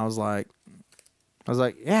motorcycle. And I was like,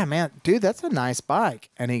 yeah, man, dude, that's a nice bike.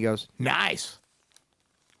 And he goes, nice.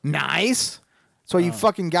 Nice? That's what you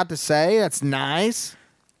fucking got to say? That's nice?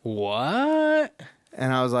 What?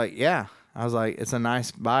 And I was like, yeah. I was like, it's a nice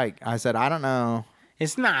bike. I said, I don't know.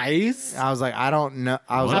 It's nice. I was like, I don't know.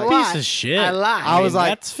 I was What a like, piece of shit. I lied. I was like-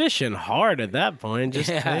 that's fishing hard at that point. Just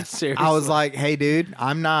Yeah, seriously. I was like, hey, dude,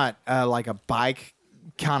 I'm not like a bike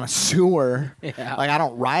connoisseur. Yeah. Like, I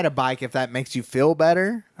don't ride a bike if that makes you feel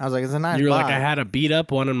better. I was like, it's a nice you were bike. like, I had a beat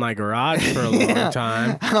up one in my garage for a long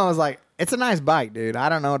time. I was like, it's a nice bike, dude. I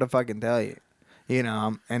don't know what to fucking tell you. You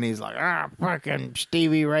know, and he's like, fucking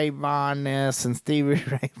Stevie Ray Vaughan this and Stevie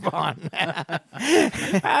Ray Vaughan that.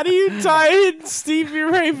 How do you tie in Stevie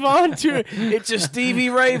Ray Vaughan to it? It's a Stevie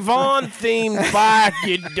Ray Vaughan themed bike,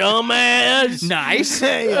 you dumbass. nice.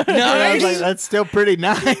 And I was like, that's still pretty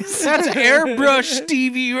nice. That's airbrush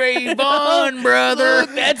Stevie Ray Vaughan, brother.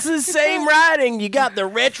 That's the same riding. You got the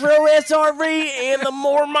retro SRV and the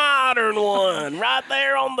more modern one right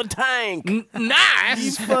there on the tank. You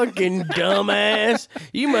Nice. fucking dumbass.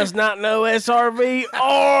 You must not know SRV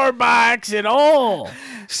or bikes at all.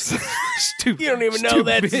 Stupid. You don't even know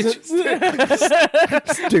that.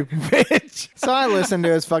 Stupid bitch. So I listened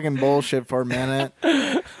to his fucking bullshit for a minute.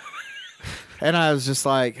 And I was just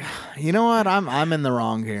like, you know what? I'm in the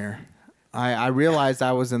wrong here. I realized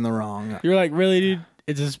I was in the wrong. You're like, really, dude?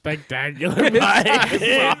 It's a spectacular bike.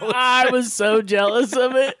 I was so jealous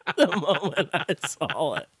of it the moment I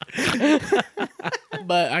saw it.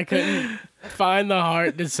 But I couldn't find the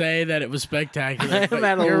heart to say that it was spectacular.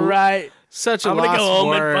 You're right. Such a I'm going to lost go home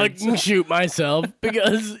words. and fucking shoot myself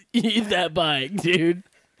because you need that bike, dude.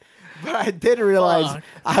 But I did realize Fuck.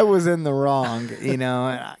 I was in the wrong,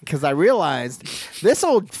 because I realized this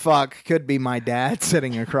old fuck could be my dad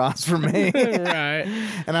sitting across from me. Right.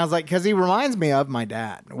 And I was like, because he reminds me of my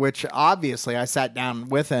dad, which obviously I sat down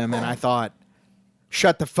with him and I thought,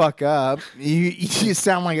 shut the fuck up. You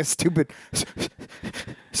sound like a stupid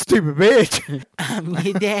bitch. I'm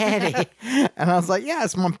your daddy. And I was like, yeah,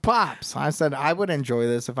 it's my pops. I said, I would enjoy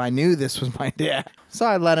this if I knew this was my dad. So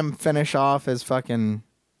I let him finish off his fucking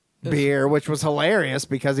beer, which was hilarious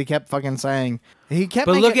because he kept fucking saying, Look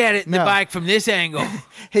at it in the bike from this angle.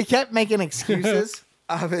 He kept making excuses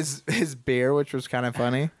of his beer, which was kind of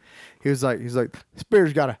funny. He was like, this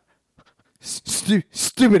beer's got a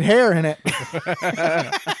stupid hair in it.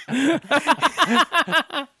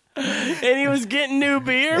 And he was getting new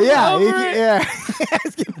beer. Yeah, over it? yeah.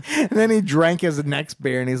 And then he drank his next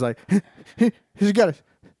beer, and he's like,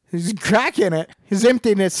 There's crack in it. He's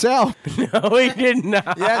emptying itself. No, he did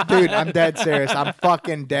not. Yeah, dude, I'm dead serious. I'm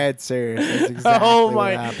fucking dead serious. That's exactly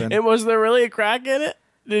what happened. And was there really a crack in it?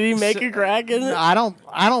 Did he make a crack in it? I don't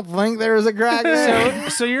think there was a crack in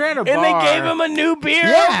it. So you're at a bar. And they gave him a new beer.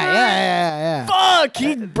 Yeah. Fuck,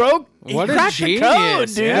 he broke. What he a cracked the genius, code,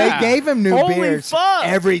 dude. yeah. They gave him new Holy beers fuck.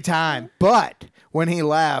 every time. But when he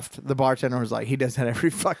left, the bartender was like, he does that every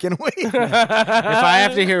fucking week. If I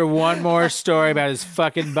have to hear one more story about his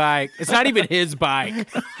fucking bike, it's not even his bike.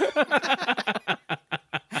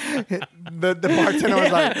 The bartender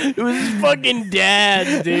was like, It was his fucking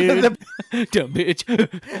dad's, dude. Dumb bitch.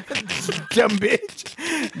 dumb bitch.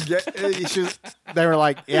 They were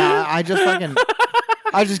like, yeah, I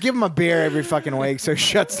just give him a beer every fucking week, so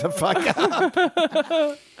shuts the fuck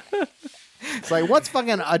up. It's like, what's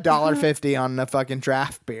fucking $1.50 on the fucking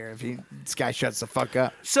draft beer if this guy shuts the fuck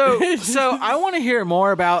up? So I want to hear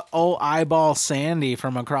more about old eyeball Sandy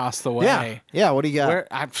from across the way. Yeah. What do you got? Where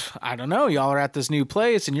I don't know. Y'all are at this new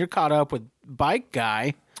place and you're caught up with Bike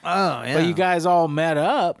Guy. Oh, yeah. But you guys all met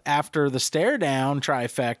up after the stare down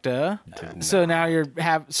trifecta. So now you're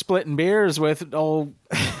splitting beers with old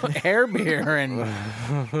hair beer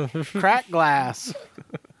and crack glass.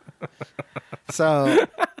 So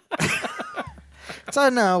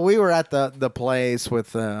no, we were at the place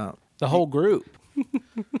with The whole group.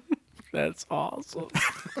 That's awesome.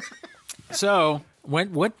 So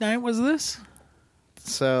what night was this?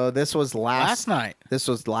 So this was Last night. This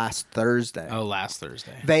was last Thursday. Oh, last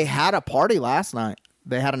Thursday. They had a party last night.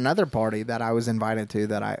 They had another party that I was invited to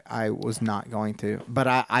that I was not going to. But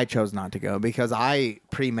I chose not to go because I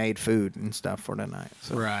pre-made food and stuff for tonight.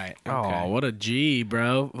 So. Right. Oh, what a G,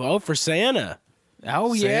 bro. Oh, for Santa.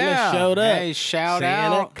 Oh, Santa yeah. showed up. Hey, shout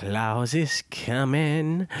Santa out. Claus is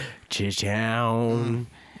coming to town.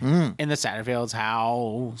 In the Satterfield's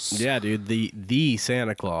house. Yeah, dude, the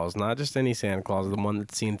Santa Claus, not just any Santa Claus, the one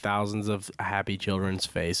that's seen thousands of happy children's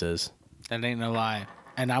faces. That ain't no lie.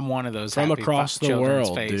 And I'm one of those From happy across the children's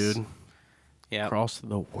world, face. dude. Yeah. Across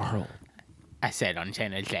the world. I said on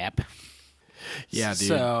Santa's lap. Yeah, dude.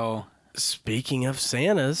 So, Speaking of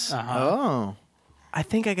Santas, Oh. I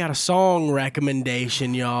think I got a song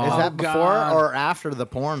recommendation, y'all. Is that before God. or after the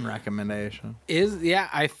porn recommendation?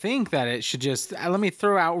 I think that it should just let me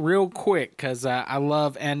throw out real quick because I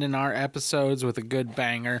love ending our episodes with a good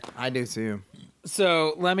banger. I do too.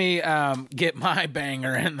 So let me get my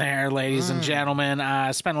banger in there, ladies and gentlemen.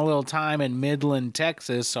 I spent a little time in Midland,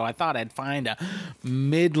 Texas, so I thought I'd find a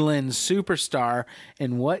Midland superstar.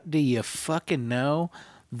 And what do you fucking know?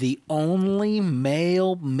 The only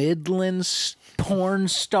male Midland porn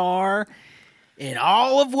star in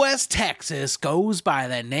all of West Texas goes by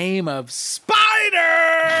the name of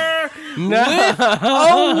Spider with a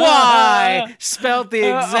Y, spelled the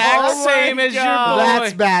exact same as your boy.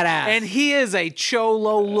 That's badass. And he is a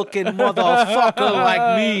cholo-looking motherfucker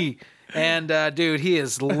like me. And, dude, he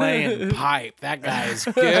is laying pipe. That guy is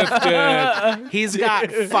gifted. He's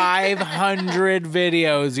got 500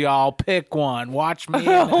 videos, y'all. Pick one. Watch me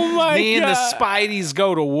and, me and the Spideys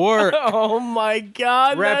go to work. Oh, my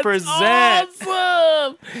God. Represent. That's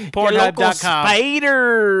awesome. Pornhub.com.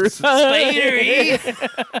 Spider. Spider.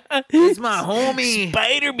 He's my homie.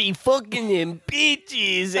 Spider be fucking them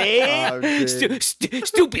bitches, eh? Oh, dude.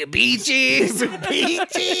 Stupid beaches.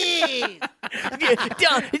 Peachy!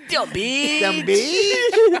 Dumb bitch. Dumb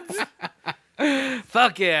bitch!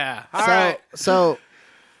 Fuck yeah. All right. So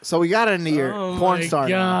we got into your Oh porn my star.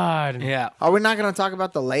 now. God. Yeah. Are we not going to talk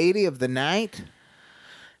about the lady of the night?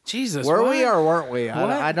 Jesus, Were what? we or weren't we? What?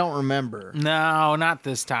 I don't remember. No, not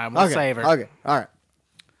this time. We'll save her. Okay. All right.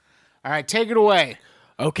 All right, take it away.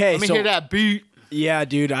 Okay, Let me hear that beat. Yeah,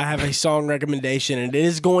 dude, I have a song recommendation, and it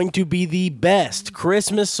is going to be the best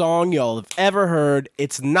Christmas song y'all have ever heard.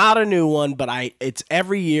 It's not a new one, but it's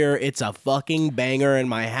every year. It's a fucking banger in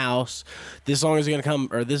my house. This song is going to come,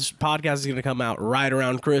 or this podcast is going to come out right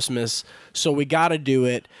around Christmas, so we got to do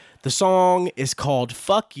it. The song is called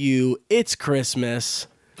Fuck You, It's Christmas.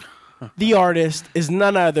 The artist is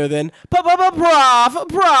none other than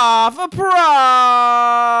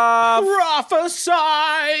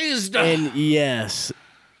Prophesized. And yes,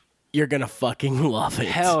 you're going to fucking love it.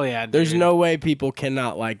 Hell yeah, dude. There's no way people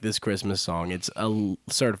cannot like this Christmas song. It's a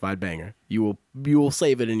certified banger. You will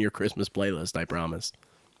save it in your Christmas playlist, I promise.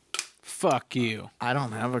 Fuck you. I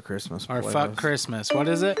don't have a Christmas Or playlist. fuck Christmas. What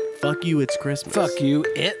is it? Fuck you, it's Christmas. Fuck you,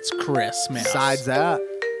 it's Christmas. Besides that.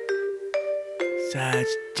 Such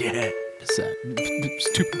jet. Stupid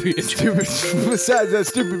bitch. Besides that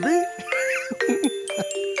stupid beat.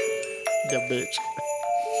 Yeah, bitch.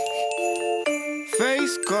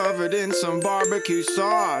 Face covered in some barbecue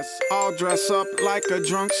sauce, all dressed up like a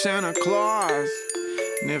drunk Santa Claus.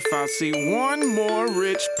 And if I see one more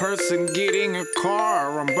rich person getting a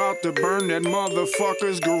car, I'm about to burn that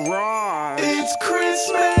motherfucker's garage. It's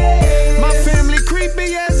Christmas! My family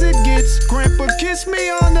creepy as it gets. Grandpa kissed me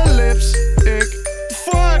on the lips.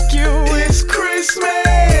 Fuck you, it's Christmas!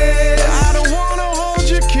 I don't wanna hold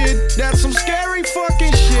your kid. That's some scary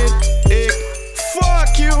fucking shit.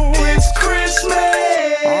 Fuck you, it's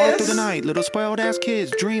Christmas! All through the night, little spoiled ass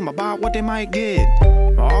kids dream about what they might get.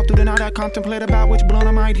 All through the night, I contemplate about which blunt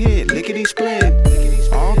I might hit. Lickety split.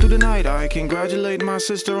 All through the night, I congratulate my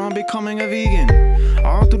sister on becoming a vegan.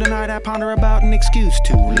 All through the night, I ponder about an excuse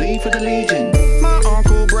to leave for the Legion. My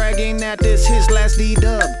uncle bragging that this his last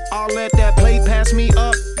D-dub. I'll let that plate pass me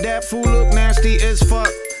up. That fool look nasty as fuck.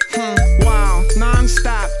 Wow,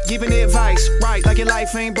 non-stop, giving advice, right, like your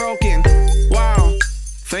life ain't broken. Wow,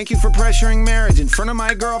 thank you for pressuring marriage in front of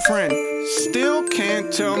my girlfriend. Still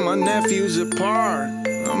can't tell my nephews apart.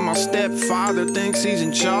 My stepfather thinks he's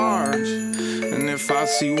in charge. And if I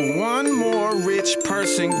see one more rich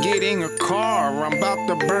person getting a car, I'm about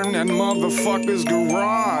to burn that motherfucker's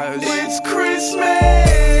garage. It's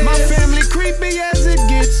Christmas! My family creepy as it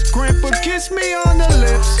gets. Grandpa kissed me on the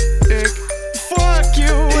lips. Fuck you,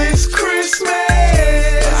 it's Christmas!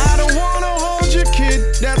 I don't wanna hold your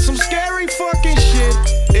kid. That's some scary fucking shit.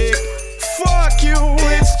 Fuck you,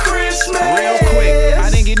 it's Christmas! Real quick, I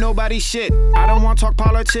didn't get nobody's shit. I don't wanna talk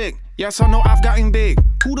politic. Yes, I know I've gotten big.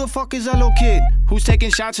 Who the fuck is that little kid? Who's taking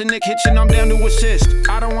shots at Nick Hitchin? I'm down to assist.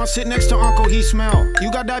 I don't want to sit next to Uncle, he smell.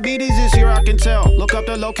 You got diabetes this year, I can tell. Look up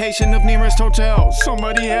the location of nearest hotel.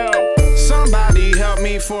 Somebody help. Somebody help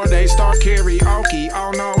me before they start karaoke.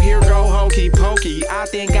 Oh no, here go hokey pokey. I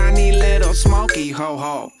think I need little smoky ho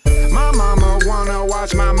ho. My mama wanna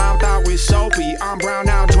wash my mouth out with soapy. I'm brown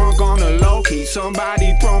out drunk on the low key.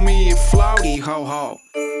 Somebody throw me a floaty ho ho.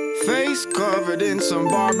 Face covered in some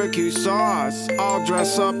barbecue sauce, all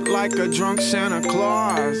dressed up like a drunk Santa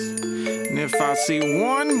Claus. And if I see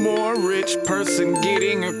one more rich person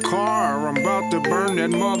getting a car, I'm about to burn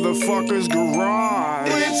that motherfucker's garage.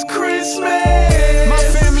 It's Christmas!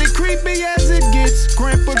 My family creepy as it gets.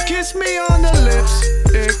 Grandpa kissed me on the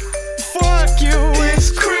lips. Fuck you,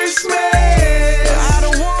 it's Christmas! I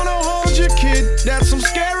don't wanna hold your kid. That's some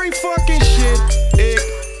scary fucking shit.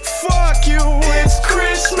 Fuck you, it's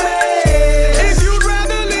Christmas! If you'd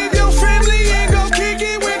rather leave your family and go kick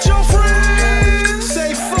it with your friends,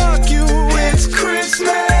 say fuck you, it's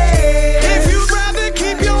Christmas! If you'd rather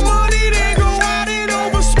keep your money than go out and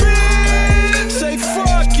overspend, say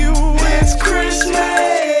fuck you, it's Christmas!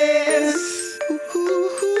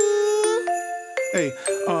 Hey,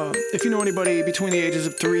 if you know anybody between the ages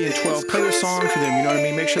of 3 and 12, play this song for them, you know what I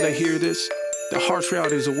mean? Make sure they hear this. The harsh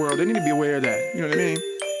realities of the world, they need to be aware of that, you know what I mean?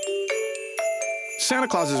 Santa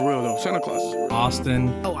Claus is real, though. Santa Claus is real.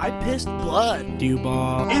 Austin, Oh, I pissed blood.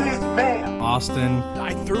 Dewball, It is ma'am. Austin.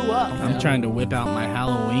 I threw up. I'm trying to whip out my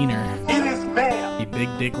Halloweener. It is ma'am. The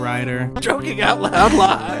Big Dick Rider. Joking out loud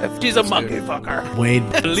live. She's a monkey fucker. Wade.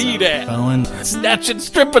 Lead it. Bowen. Snatch and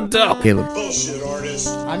strip and dough. Bullshit artist.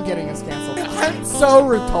 I'm getting us canceled. I'm so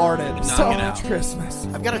retarded. So it much out. Christmas.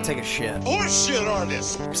 I've got to take a shit. Horseshit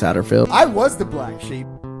artist. Satterfield. I was the black sheep.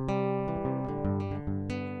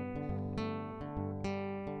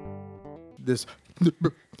 This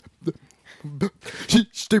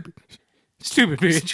stupid Stupid bitch.